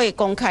会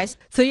公开。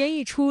此言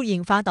一出，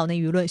引发岛内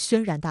舆论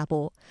轩然大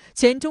波。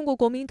前中国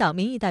国民党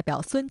民意代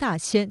表孙大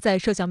千在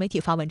社交媒体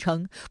发文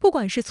称，不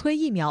管是催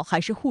疫苗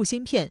还是护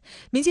芯片，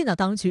民进党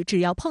当局只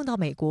要碰到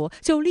美国，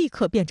就立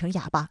刻变成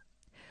哑巴。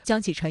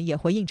江启臣也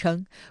回应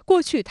称，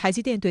过去台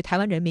积电对台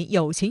湾人民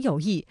有情有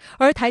义，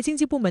而台经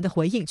济部门的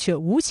回应却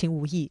无情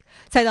无义，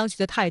在当局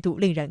的态度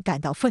令人感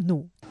到愤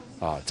怒。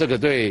这个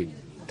对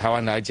台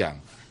湾来讲，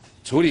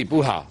处理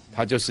不好，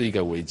它就是一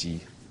个危机。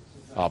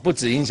不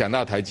只影响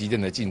到台积电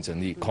的竞争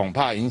力，恐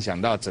怕影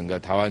响到整个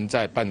台湾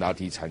在半导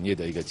体产业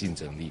的一个竞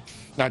争力，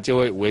那就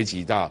会危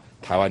及到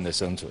台湾的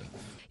生存。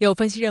有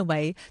分析认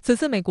为，此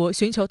次美国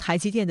寻求台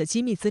积电的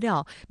机密资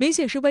料，明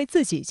显是为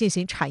自己进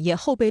行产业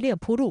后备链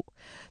铺路。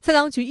在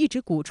当局一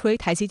直鼓吹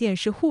台积电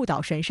是护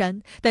岛神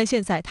山，但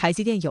现在台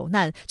积电有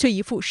难，却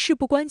一副事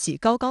不关己、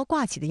高高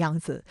挂起的样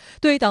子，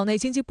对岛内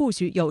经济布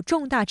局有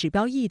重大指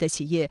标意义的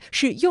企业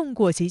是用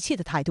过即弃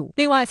的态度。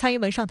另外，蔡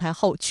英文上台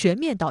后全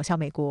面倒向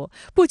美国，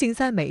不仅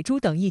在美猪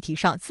等议题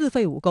上自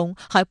废武功，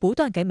还不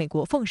断给美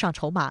国奉上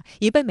筹码，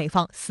已被美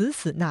方死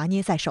死拿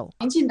捏在手。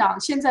民进党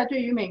现在对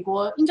于美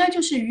国应该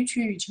就是予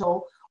取予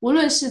求，无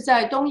论是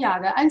在东亚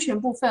的安全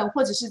部分，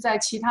或者是在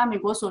其他美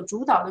国所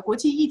主导的国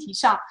际议题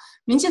上，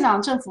民进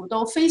党政府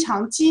都非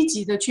常积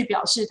极的去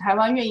表示台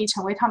湾愿意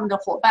成为他们的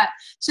伙伴，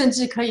甚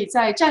至可以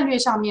在战略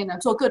上面呢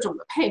做各种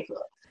的配合。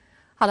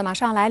好的，马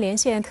上来连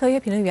线特约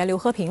评论员刘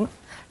和平。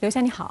刘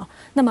先你好，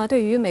那么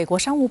对于美国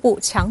商务部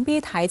强逼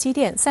台积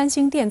电、三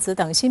星电子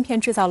等芯片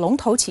制造龙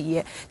头企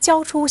业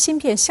交出芯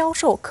片销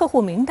售客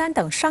户名单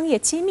等商业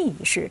机密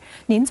一事，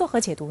您作何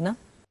解读呢？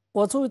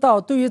我注意到，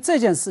对于这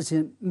件事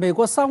情，美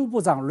国商务部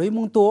长雷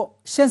蒙多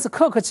先是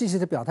客客气气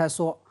地表态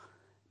说，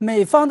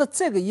美方的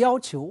这个要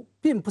求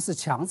并不是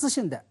强制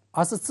性的，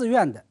而是自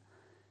愿的。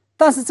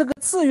但是这个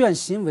自愿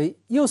行为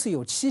又是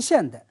有期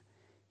限的，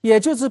也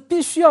就是必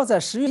须要在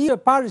10月1月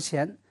8日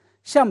前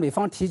向美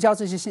方提交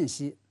这些信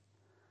息。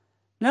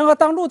然而，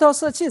当路透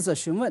社记者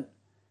询问，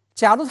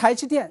假如台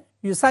积电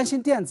与三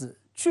星电子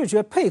拒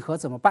绝配合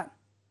怎么办？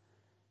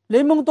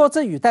雷蒙多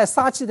则语带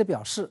杀机地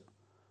表示，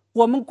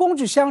我们工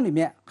具箱里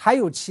面还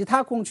有其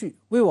他工具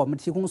为我们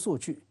提供数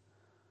据，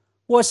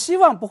我希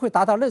望不会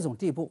达到那种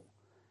地步，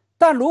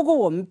但如果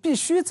我们必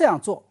须这样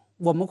做，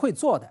我们会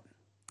做的。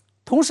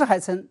同时还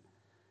称，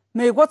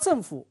美国政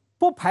府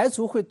不排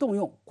除会动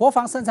用国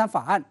防生产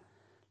法案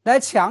来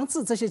强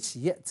制这些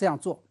企业这样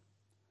做。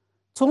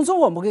从中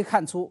我们可以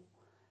看出，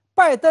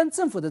拜登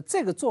政府的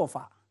这个做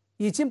法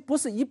已经不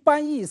是一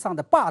般意义上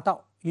的霸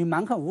道与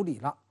蛮横无理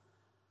了，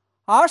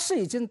而是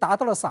已经达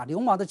到了耍流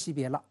氓的级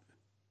别了。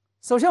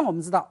首先我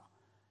们知道，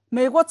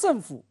美国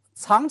政府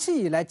长期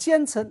以来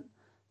坚称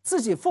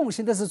自己奉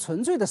行的是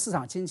纯粹的市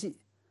场经济，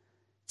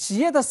企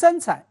业的生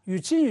产与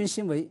经营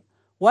行为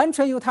完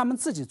全由他们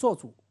自己做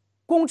主，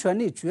公权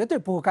力绝对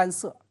不会干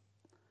涉。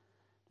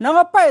然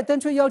而，拜登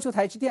却要求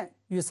台积电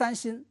与三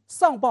星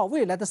上报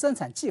未来的生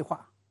产计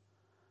划。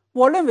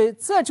我认为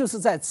这就是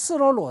在赤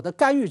裸裸地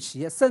干预企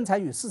业生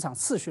产与市场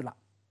秩序了。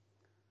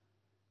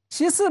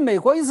其次，美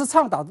国一直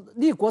倡导的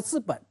立国之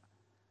本，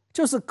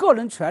就是个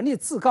人权利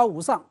至高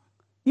无上，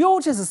尤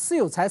其是私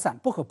有财产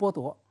不可剥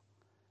夺。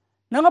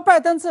然而，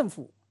拜登政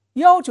府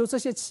要求这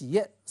些企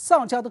业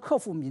上交的客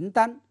户名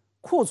单、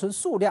库存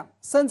数量、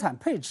生产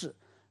配置、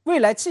未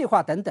来计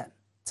划等等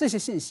这些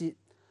信息，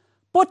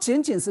不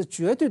仅仅是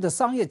绝对的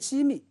商业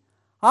机密，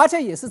而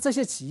且也是这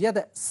些企业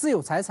的私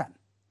有财产。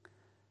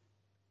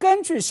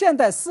根据现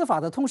代司法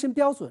的通行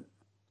标准，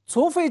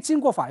除非经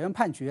过法院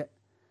判决，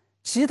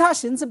其他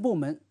行政部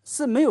门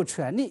是没有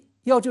权利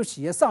要求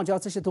企业上交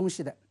这些东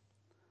西的。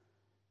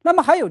那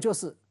么还有就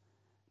是，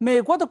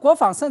美国的国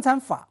防生产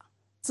法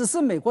只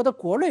是美国的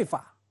国内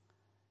法，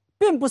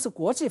并不是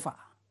国际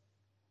法。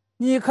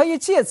你可以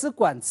借此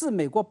管制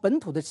美国本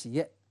土的企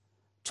业，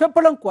却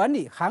不能管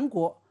理韩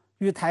国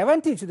与台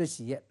湾地区的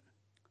企业。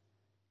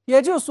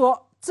也就是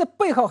说，这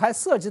背后还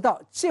涉及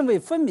到泾渭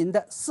分明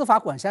的司法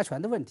管辖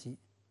权的问题。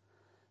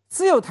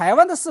只有台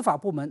湾的司法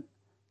部门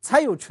才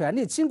有权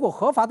利经过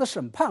合法的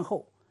审判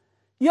后，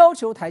要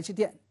求台积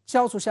电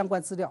交出相关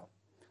资料。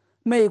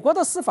美国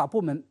的司法部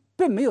门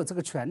并没有这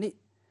个权利，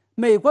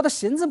美国的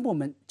行政部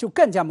门就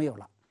更加没有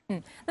了。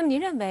那么您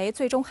认为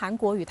最终韩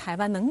国与台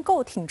湾能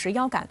够挺直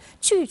腰杆，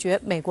拒绝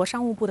美国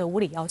商务部的无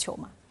理要求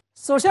吗？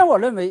首先，我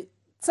认为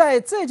在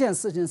这件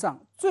事情上，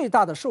最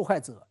大的受害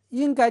者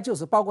应该就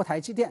是包括台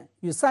积电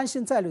与三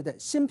星在内的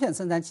芯片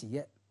生产企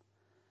业。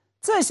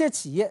这些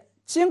企业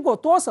经过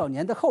多少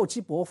年的厚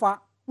积薄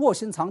发、卧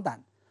薪尝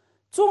胆，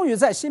终于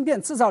在芯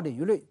片制造领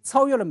域内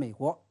超越了美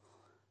国，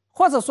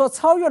或者说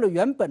超越了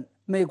原本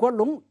美国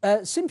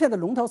芯片的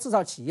龙头制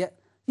造企业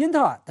英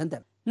特尔等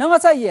等。然而，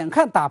在眼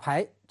看打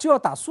牌就要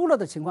打输了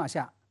的情况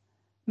下，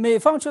美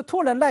方却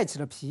突然赖起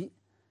了皮，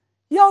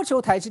要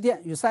求台积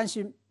电与三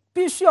星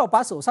必须要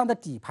把手上的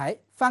底牌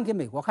翻给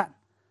美国看，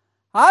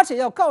而且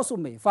要告诉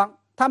美方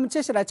他们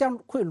接下来将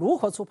会如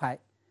何出牌，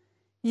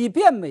以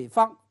便美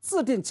方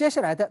制定接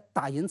下来的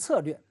打赢策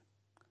略。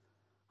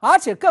而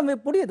且更为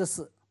不利的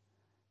是，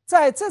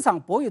在这场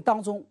博弈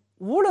当中，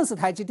无论是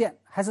台积电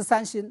还是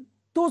三星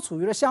都处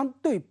于了相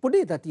对不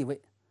利的地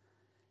位，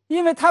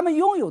因为他们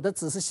拥有的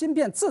只是芯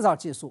片制造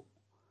技术，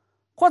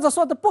或者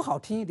说的不好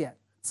听一点，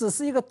只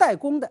是一个代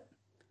工的。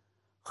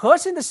核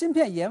心的芯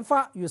片研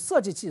发与设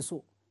计技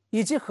术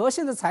以及核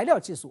心的材料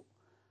技术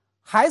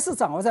还是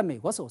掌握在美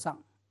国手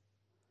上。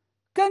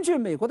根据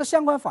美国的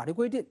相关法律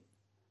规定，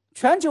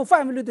全球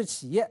范围内的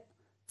企业，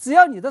只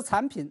要你的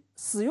产品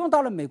使用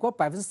到了美国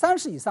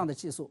30%以上的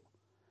技术，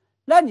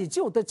那你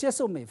就得接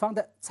受美方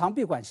的长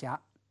臂管辖。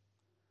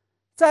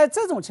在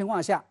这种情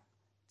况下，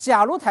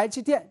假如台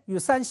积电与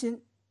三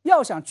星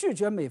要想拒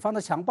绝美方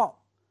的强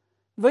暴，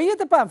唯一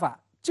的办法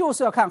就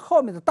是要看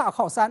后面的大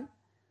靠山，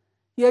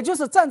也就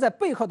是站在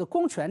背后的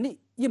公权力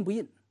硬不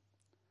硬。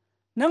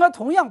然而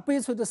同样悲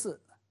催的是，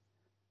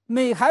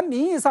美韩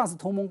名义上是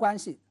同盟关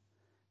系，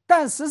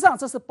但实际上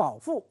这是保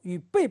护与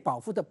被保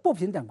护的不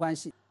平等关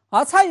系，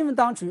而蔡英文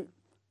当局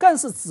更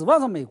是指望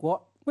着美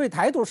国为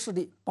台独势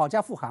力保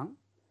驾护航。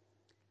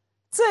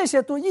这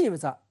些都意味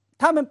着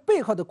他们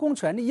背后的公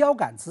权力腰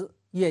杆子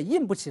也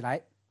硬不起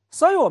来。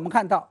所以我们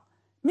看到，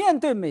面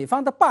对美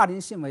方的霸凌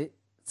行为，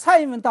蔡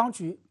英文当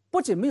局不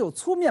仅没有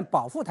出面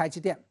保护台积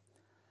电，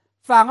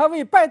反而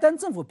为拜登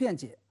政府辩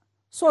解，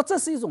说这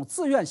是一种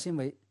自愿行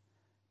为，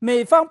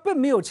美方并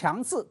没有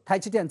强制台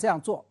积电这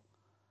样做，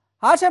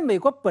而且美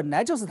国本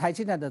来就是台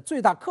积电的最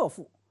大客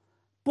户，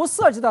不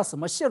涉及到什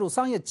么泄露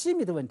商业机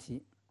密的问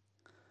题。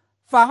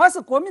反而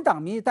是国民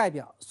党民意代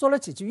表说了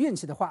几句运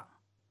气的话。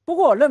不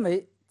过我认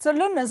为这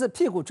仍然是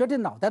屁股决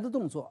定脑袋的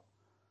动作。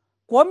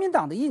国民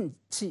党的运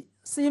气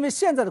是因为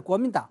现在的国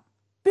民党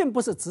并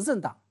不是执政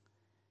党，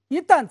一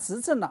旦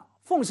执政了，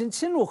奉行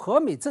亲入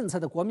和美政策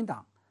的国民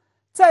党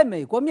在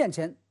美国面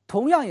前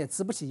同样也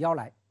直不起腰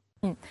来。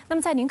那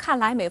么在您看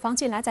来，美方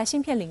近来在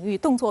芯片领域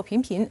动作频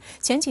频，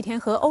前几天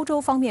和欧洲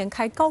方面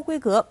开高规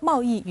格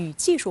贸易与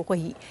技术会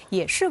议，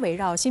也是围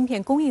绕芯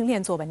片供应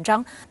链做文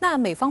章。那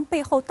美方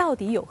背后到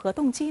底有何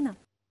动机呢？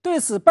对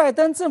此，拜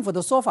登政府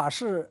的说法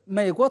是，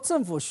美国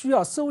政府需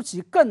要收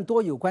集更多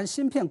有关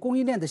芯片供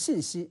应链的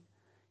信息，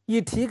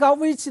以提高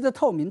危机的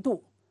透明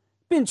度，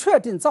并确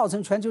定造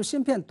成全球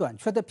芯片短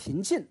缺的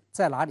瓶颈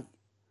在哪里。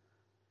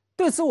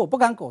对此我不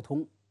敢苟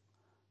同。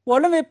我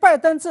认为拜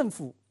登政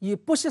府以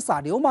不惜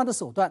耍流氓的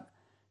手段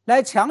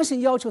来强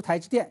行要求台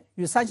积电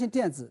与三星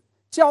电子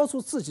交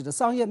出自己的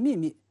商业秘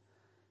密，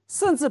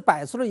甚至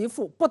摆出了一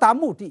副不达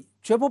目的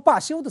绝不罢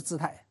休的姿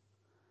态。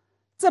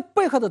这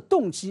背后的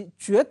动机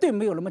绝对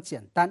没有那么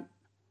简单。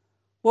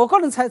我个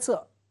人猜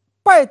测，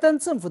拜登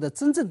政府的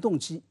真正动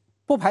机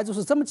不排除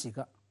是这么几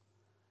个。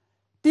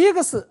第一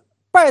个是，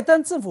拜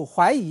登政府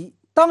怀疑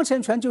当前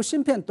全球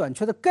芯片短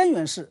缺的根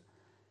源是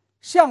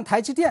像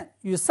台积电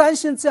与三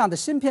星这样的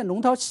芯片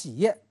龙头企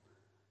业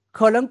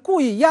可能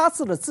故意压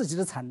制了自己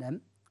的产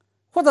能，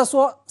或者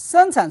说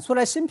生产出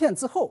来芯片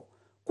之后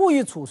故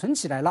意储存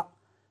起来了，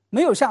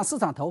没有向市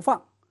场投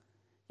放，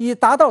以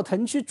达到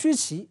腾区居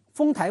奇、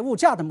丰台物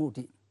价的目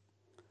的。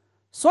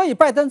所以，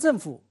拜登政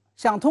府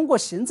想通过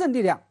行政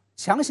力量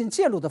强行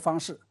介入的方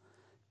式，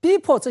逼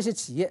迫这些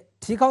企业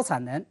提高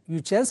产能与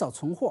减少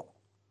存货。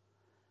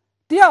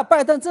第二，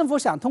拜登政府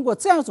想通过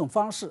这样一种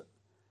方式，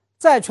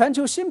在全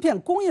球芯片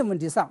供应问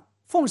题上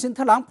奉行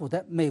特朗普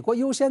的美国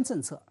优先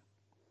政策。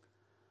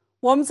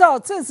我们知道，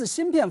这次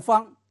芯片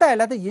荒带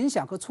来的影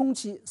响和冲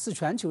击是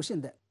全球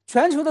性的，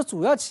全球的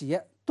主要企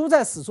业都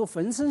在使出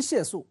浑身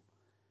解数，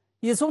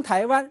以从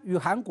台湾与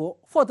韩国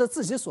获得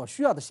自己所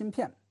需要的芯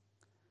片。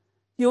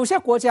有些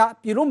国家，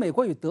比如美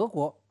国与德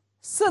国，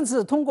甚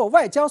至通过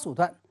外交手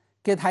段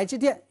给台积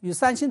电与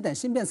三星等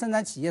芯片生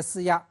产企业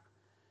施压，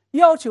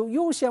要求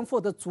优先获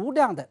得足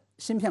量的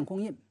芯片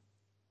供应。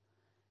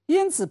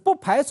因此，不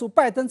排除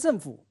拜登政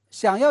府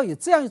想要以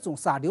这样一种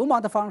耍流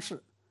氓的方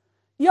式，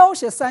要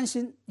挟三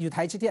星与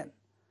台积电，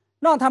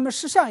让他们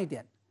识相一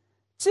点，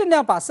尽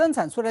量把生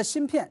产出来的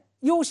芯片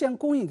优先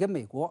供应给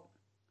美国。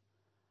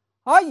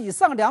而以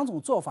上两种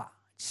做法，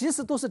其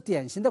实都是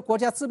典型的国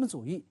家资本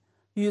主义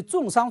与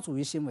重商主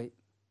义行为。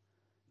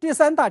第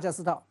三，大家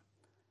知道，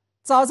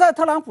早在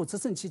特朗普执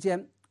政期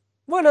间，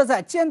为了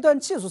在尖端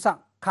技术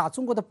上卡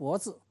中国的脖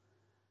子，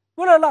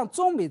为了让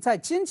中美在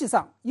经济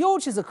上，尤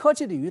其是科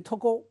技领域脱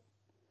钩，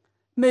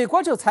美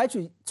国就采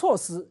取措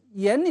施，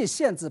严厉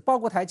限制包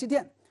括台积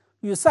电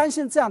与三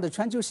星这样的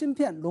全球芯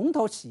片龙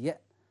头企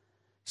业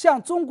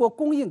向中国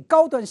供应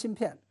高端芯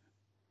片，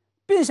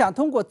并想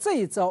通过这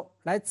一招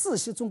来窒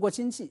息中国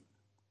经济。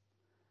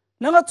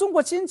然而，中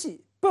国经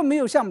济并没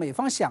有像美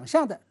方想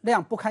象的那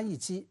样不堪一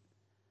击，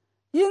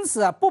因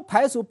此不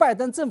排除拜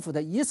登政府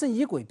的疑神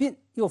疑鬼病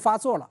又发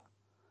作了。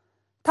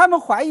他们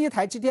怀疑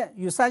台积电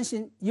与三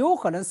星有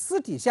可能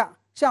私底下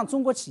向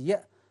中国企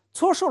业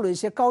出售了一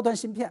些高端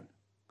芯片，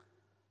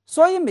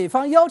所以美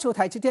方要求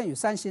台积电与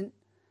三星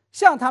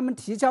向他们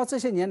提交这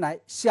些年来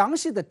详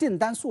细的订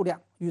单数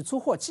量与出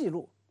货记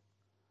录。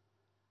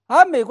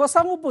而美国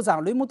商务部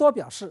长雷蒙多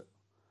表示，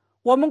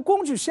我们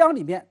工具箱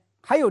里面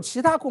还有其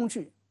他工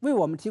具为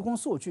我们提供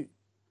数据，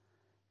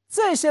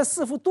这些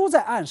似乎都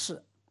在暗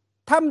示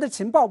他们的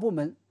情报部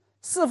门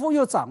似乎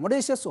又掌握了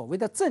一些所谓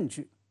的证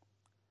据。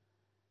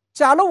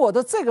假如我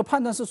的这个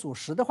判断是属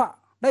实的话，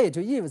那也就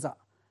意味着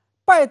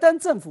拜登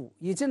政府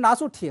已经拿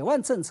出铁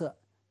腕政策，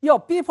要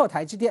逼迫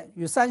台积电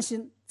与三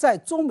星在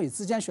中美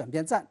之间选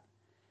边站，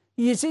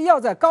以及要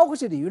在高科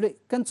技领域内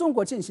跟中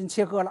国进行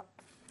切割了。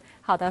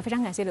好的，非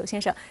常感谢刘先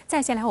生，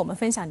再先来我们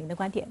分享您的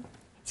观点，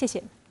谢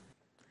谢。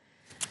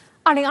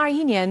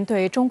2021年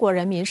对中国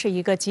人民是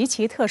一个极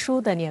其特殊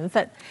的年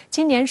份，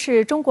今年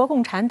是中国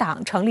共产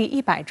党成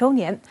立100周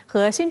年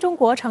和新中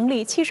国成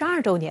立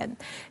72周年。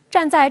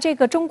站在这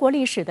个中国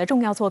历史的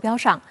重要坐标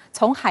上，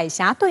从海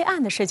峡对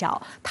岸的视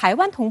角，台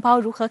湾同胞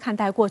如何看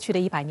待过去的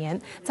100年，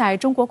在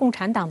中国共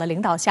产党的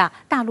领导下，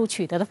大陆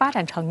取得的发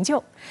展成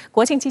就？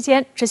国庆期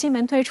间，直新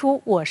闻推出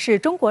《我是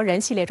中国人》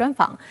系列专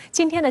访，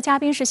今天的嘉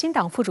宾是新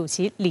党副主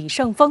席李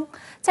胜峰。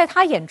在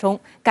他眼中，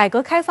改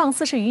革开放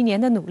40余年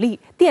的努力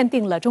奠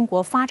定了中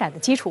国发展的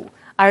基础，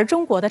而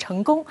中国的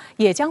成功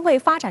也将为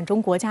发展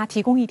中国家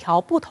提供一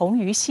条不同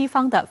于西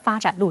方的发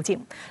展路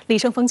径。李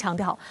胜峰强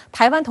调，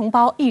台湾同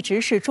胞一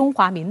直是中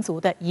华民族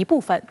的一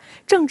部分，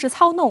政治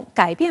操弄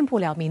改变不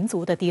了民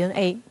族的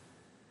DNA。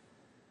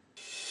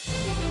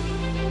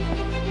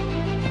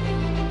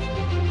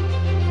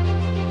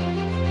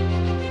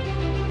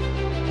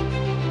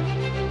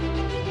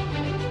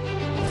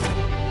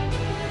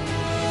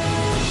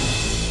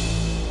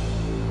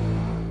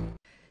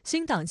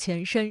新党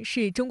前身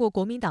是中国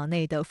国民党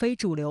内的非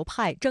主流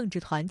派政治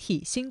团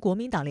体新国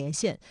民党连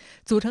线，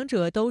组成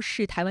者都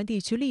是台湾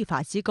地区立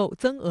法机构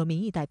增额民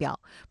意代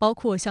表，包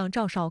括像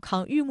赵少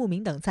康、郁慕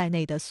明等在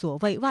内的所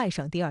谓外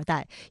省第二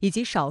代，以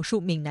及少数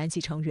闽南籍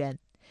成员。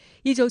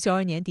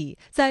1992年底，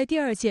在第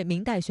2届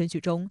民代选举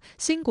中，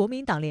新国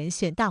民党连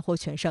线大获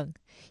全胜。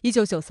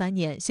1993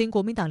年，新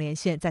国民党连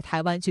线在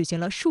台湾举行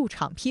了数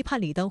场批判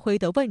李登辉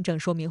的问政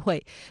说明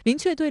会，明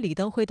确对李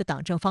登辉的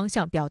党政方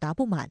向表达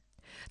不满。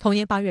同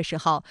年8月10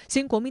号，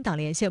新国民党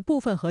连线部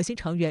分核心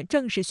成员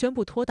正式宣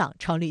布脱党，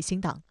成立新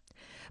党。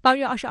8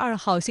月22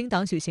号，新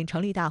党举行成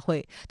立大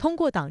会，通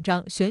过党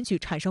章选举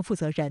产生负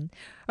责人，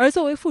而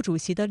作为副主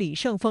席的李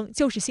胜峰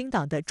就是新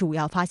党的主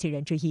要发起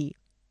人之一。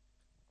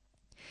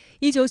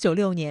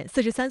1996年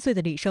，43岁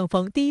的李胜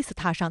峰第一次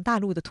踏上大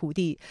陆的土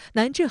地，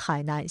南至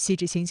海南，西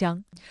至新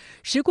疆。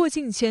时过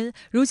境迁，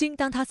如今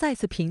当他再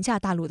次评价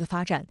大陆的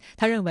发展，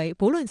他认为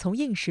不论从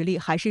硬实力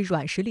还是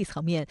软实力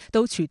层面，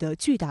都取得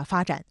巨大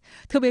发展，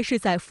特别是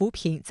在扶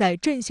贫、在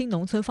振兴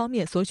农村方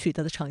面所取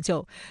得的成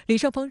就，李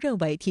胜峰认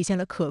为体现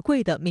了可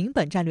贵的民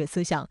本战略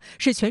思想，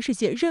是全世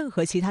界任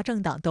何其他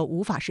政党都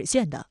无法实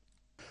现的。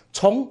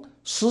从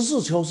实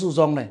事求是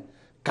中呢，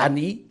敢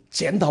于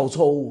检讨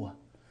错误啊；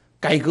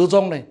改革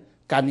中呢，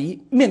敢于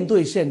面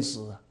对现实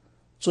啊，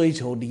追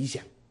求理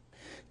想。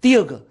第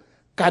二个，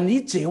敢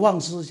于解放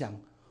思想，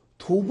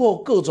突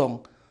破各种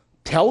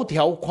条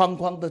条框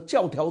框的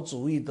教条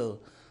主义的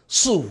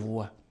束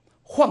缚啊，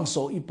放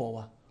手一搏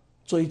啊，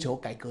追求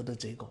改革的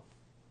结果。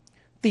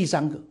第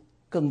三个，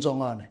更重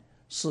要呢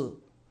是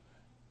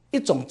一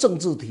种政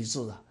治体制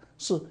啊，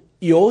是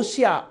由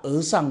下而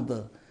上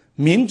的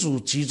民主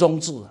集中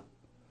制啊，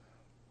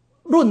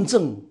论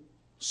证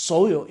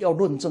所有要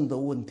论证的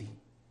问题，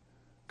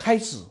开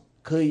始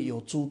可以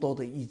有诸多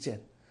的意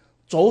见，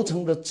琢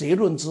成了结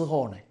论之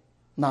后呢，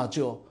那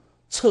就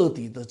彻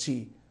底的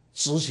去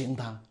执行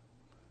它。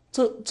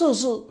这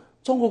是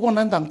中国共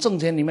产党政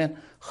权里面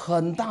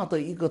很大的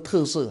一个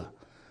特色啊。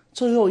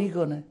最后一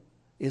个呢，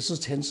也是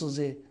全世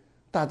界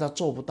大家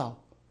做不到，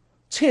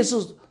却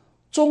是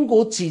中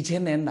国几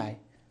千年来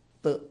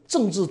的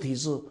政治体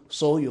制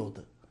所有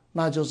的，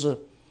那就是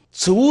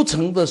逐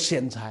层的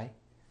选才、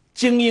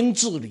精英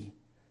治理、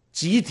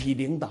集体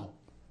领导、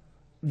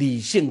理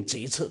性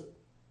决策。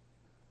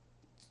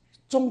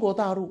中国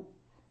大陆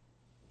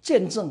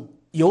见证，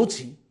尤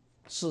其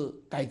是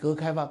改革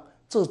开放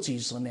这几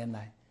十年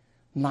来，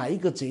哪一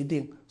个决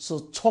定是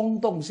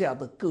冲动下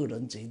的个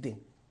人决定？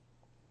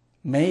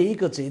每一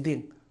个决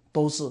定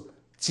都是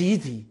集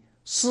体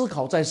思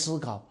考再思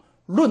考，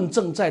论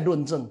证再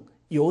论证，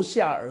由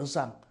下而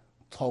上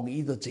统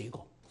一的结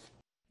果。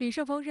李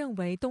胜峰认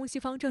为，东西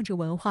方政治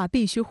文化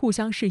必须互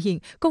相适应，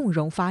共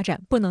荣发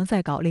展，不能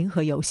再搞零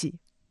和游戏。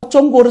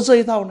中国的这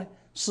一套呢，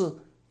是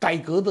改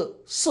革的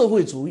社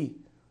会主义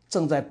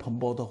正在蓬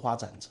勃的发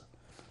展着，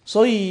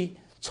所以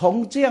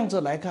从这样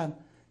子来看，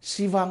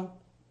西方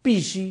必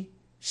须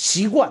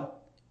习惯，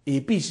也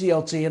必须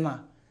要接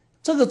纳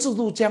这个制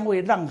度，将会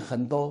让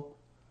很多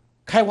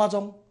开发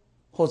中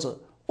或者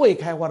未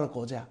开发的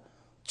国家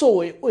作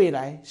为未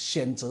来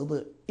选择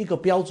的一个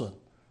标准，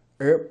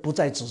而不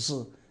再只是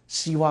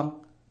西方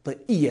的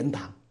一言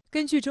堂。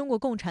根据中国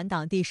共产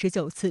党第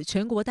19次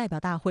全国代表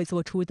大会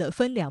作出的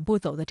分两步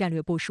走的战略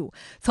部署，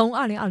从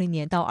2020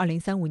年到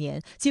2035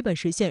年基本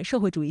实现社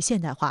会主义现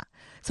代化，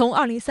从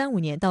2035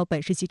年到本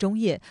世纪中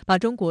叶把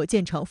中国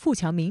建成富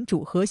强民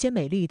主、和谐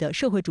美丽的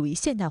社会主义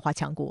现代化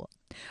强国。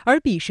而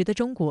彼时的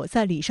中国，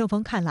在李胜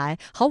峰看来，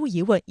毫无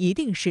疑问一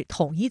定是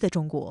统一的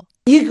中国。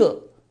一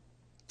个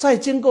在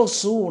经过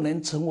15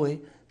年成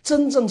为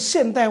真正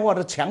现代化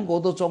的强国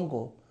的中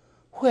国，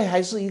会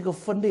还是一个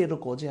分裂的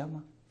国家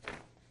吗？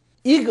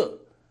一个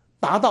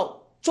达到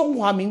中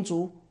华民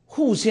族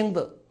复兴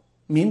的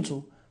民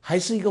族，还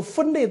是一个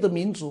分裂的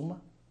民族吗？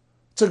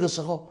这个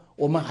时候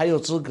我们还有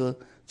资格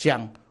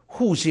讲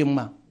复兴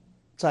吗？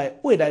在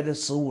未来的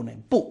15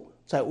年，不，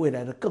在未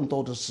来的更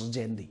多的时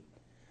间里，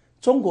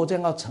中国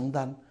将要承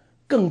担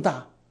更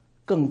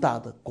大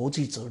的国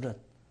际责任，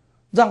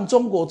让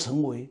中国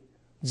成为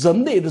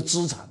人类的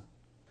资产。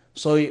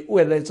所以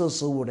未来这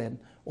15年，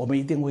我们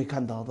一定会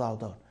看到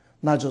的，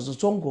那就是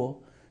中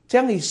国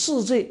将与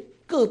世界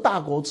各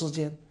大国之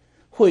间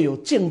会有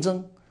竞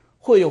争，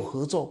会有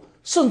合作，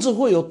甚至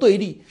会有对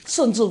立，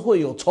甚至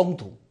会有冲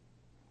突。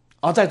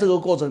而在这个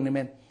过程里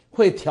面，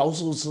会调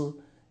试出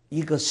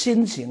一个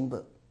新型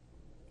的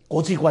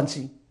国际关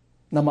系。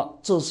那么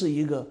这是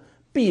一个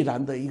必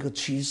然的一个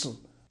趋势。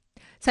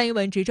蔡英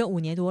文执政5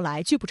年多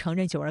来，拒不承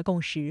认九二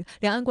共识，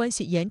两岸关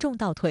系严重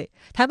倒退。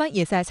台湾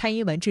也在蔡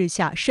英文治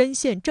下深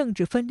陷政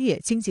治分裂、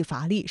经济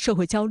乏力、社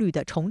会焦虑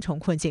的重重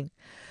困境。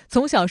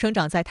从小生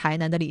长在台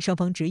南的李胜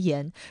峰直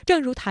言，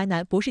正如台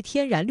南不是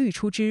天然绿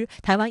出汁，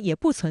台湾也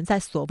不存在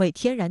所谓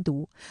天然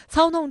毒，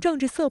操弄政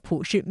治色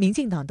谱是民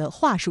进党的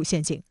话术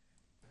陷阱。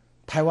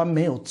台湾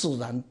没有自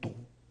然毒，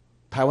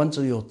台湾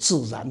只有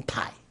自然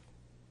台。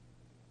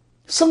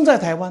生在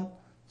台湾，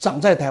长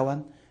在台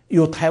湾，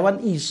有台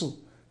湾意识，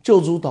就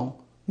如同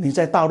你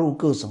在大陆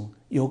各省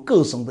有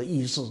各省的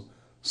意识，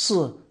是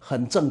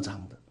很正常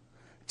的。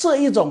这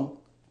一种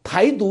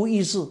台独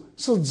意识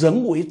是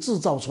人为制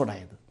造出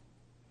来的。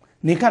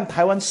你看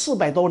台湾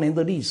400多年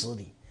的历史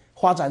里、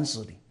发展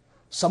史里，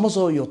什么时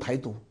候有台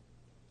独？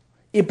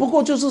也不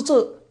过就是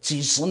这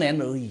几十年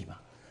而已嘛。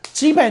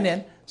几百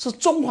年是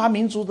中华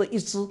民族的一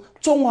支，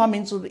中华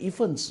民族的一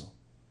份子。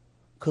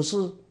可是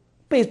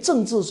被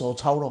政治所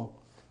操弄，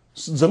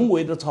是人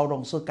为的操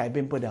弄，是改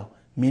变不了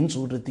民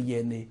族的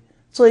DNA。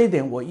这一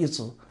点我一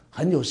直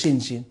很有信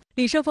心。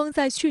李胜峰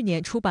在去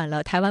年出版了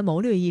《台湾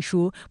谋略》一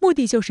书，目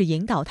的就是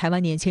引导台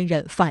湾年轻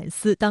人反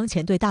思当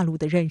前对大陆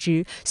的认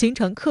知，形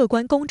成客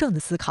观公正的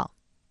思考。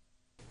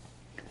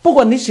不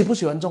管你喜不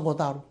喜欢中国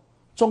大陆，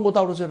中国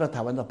大陆就在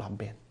台湾的旁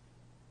边，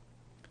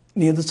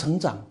你的成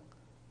长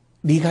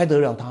离开得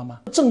了它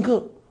吗？政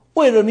客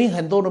为了你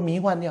很多的迷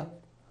幻药，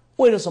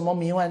为了什么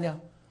迷幻药？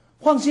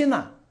放心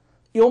啦，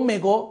有美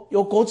国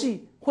有国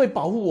际会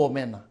保护我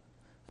们啦。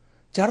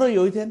假如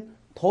有一天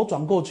头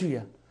转过去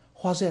啊，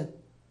发现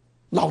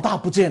老大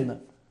不见了，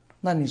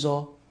那你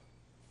说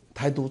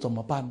台独怎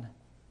么办呢？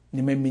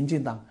你们民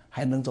进党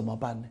还能怎么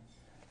办呢？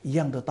一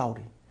样的道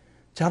理。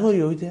假如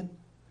有一天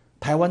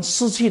台湾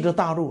失去了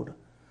大陆了，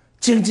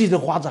经济的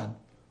发展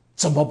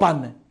怎么办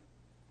呢？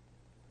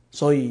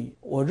所以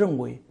我认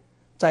为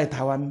在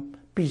台湾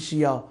必须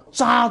要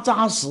扎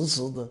扎实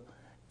实的、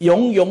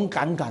勇勇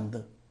敢敢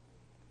的、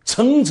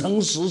诚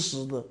诚实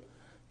实的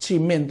去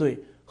面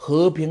对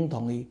和平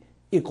统一、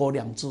一国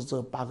两制这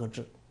8个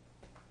字。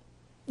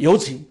尤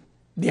其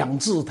2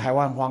制台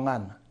湾方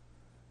案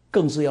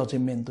更是要去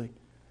面对。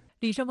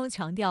李胜峰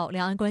强调，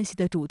两岸关系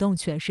的主动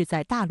权是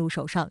在大陆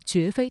手上，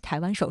绝非台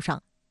湾手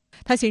上。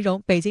他形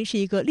容北京是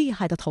一个厉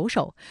害的投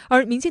手，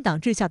而民进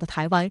党治下的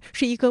台湾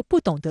是一个不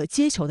懂得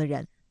接球的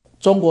人。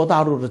中国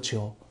大陆的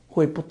球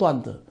会不断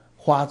的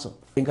发着，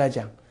应该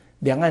讲，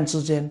两岸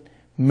之间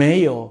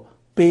没有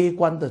悲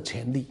观的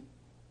权利，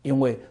因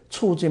为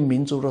促进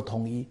民族的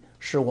统一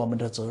是我们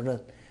的责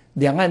任。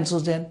两岸之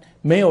间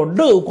没有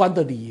乐观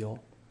的理由，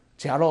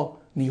假如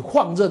你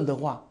放任的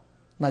话，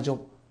那就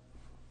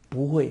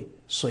不会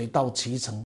水到渠成。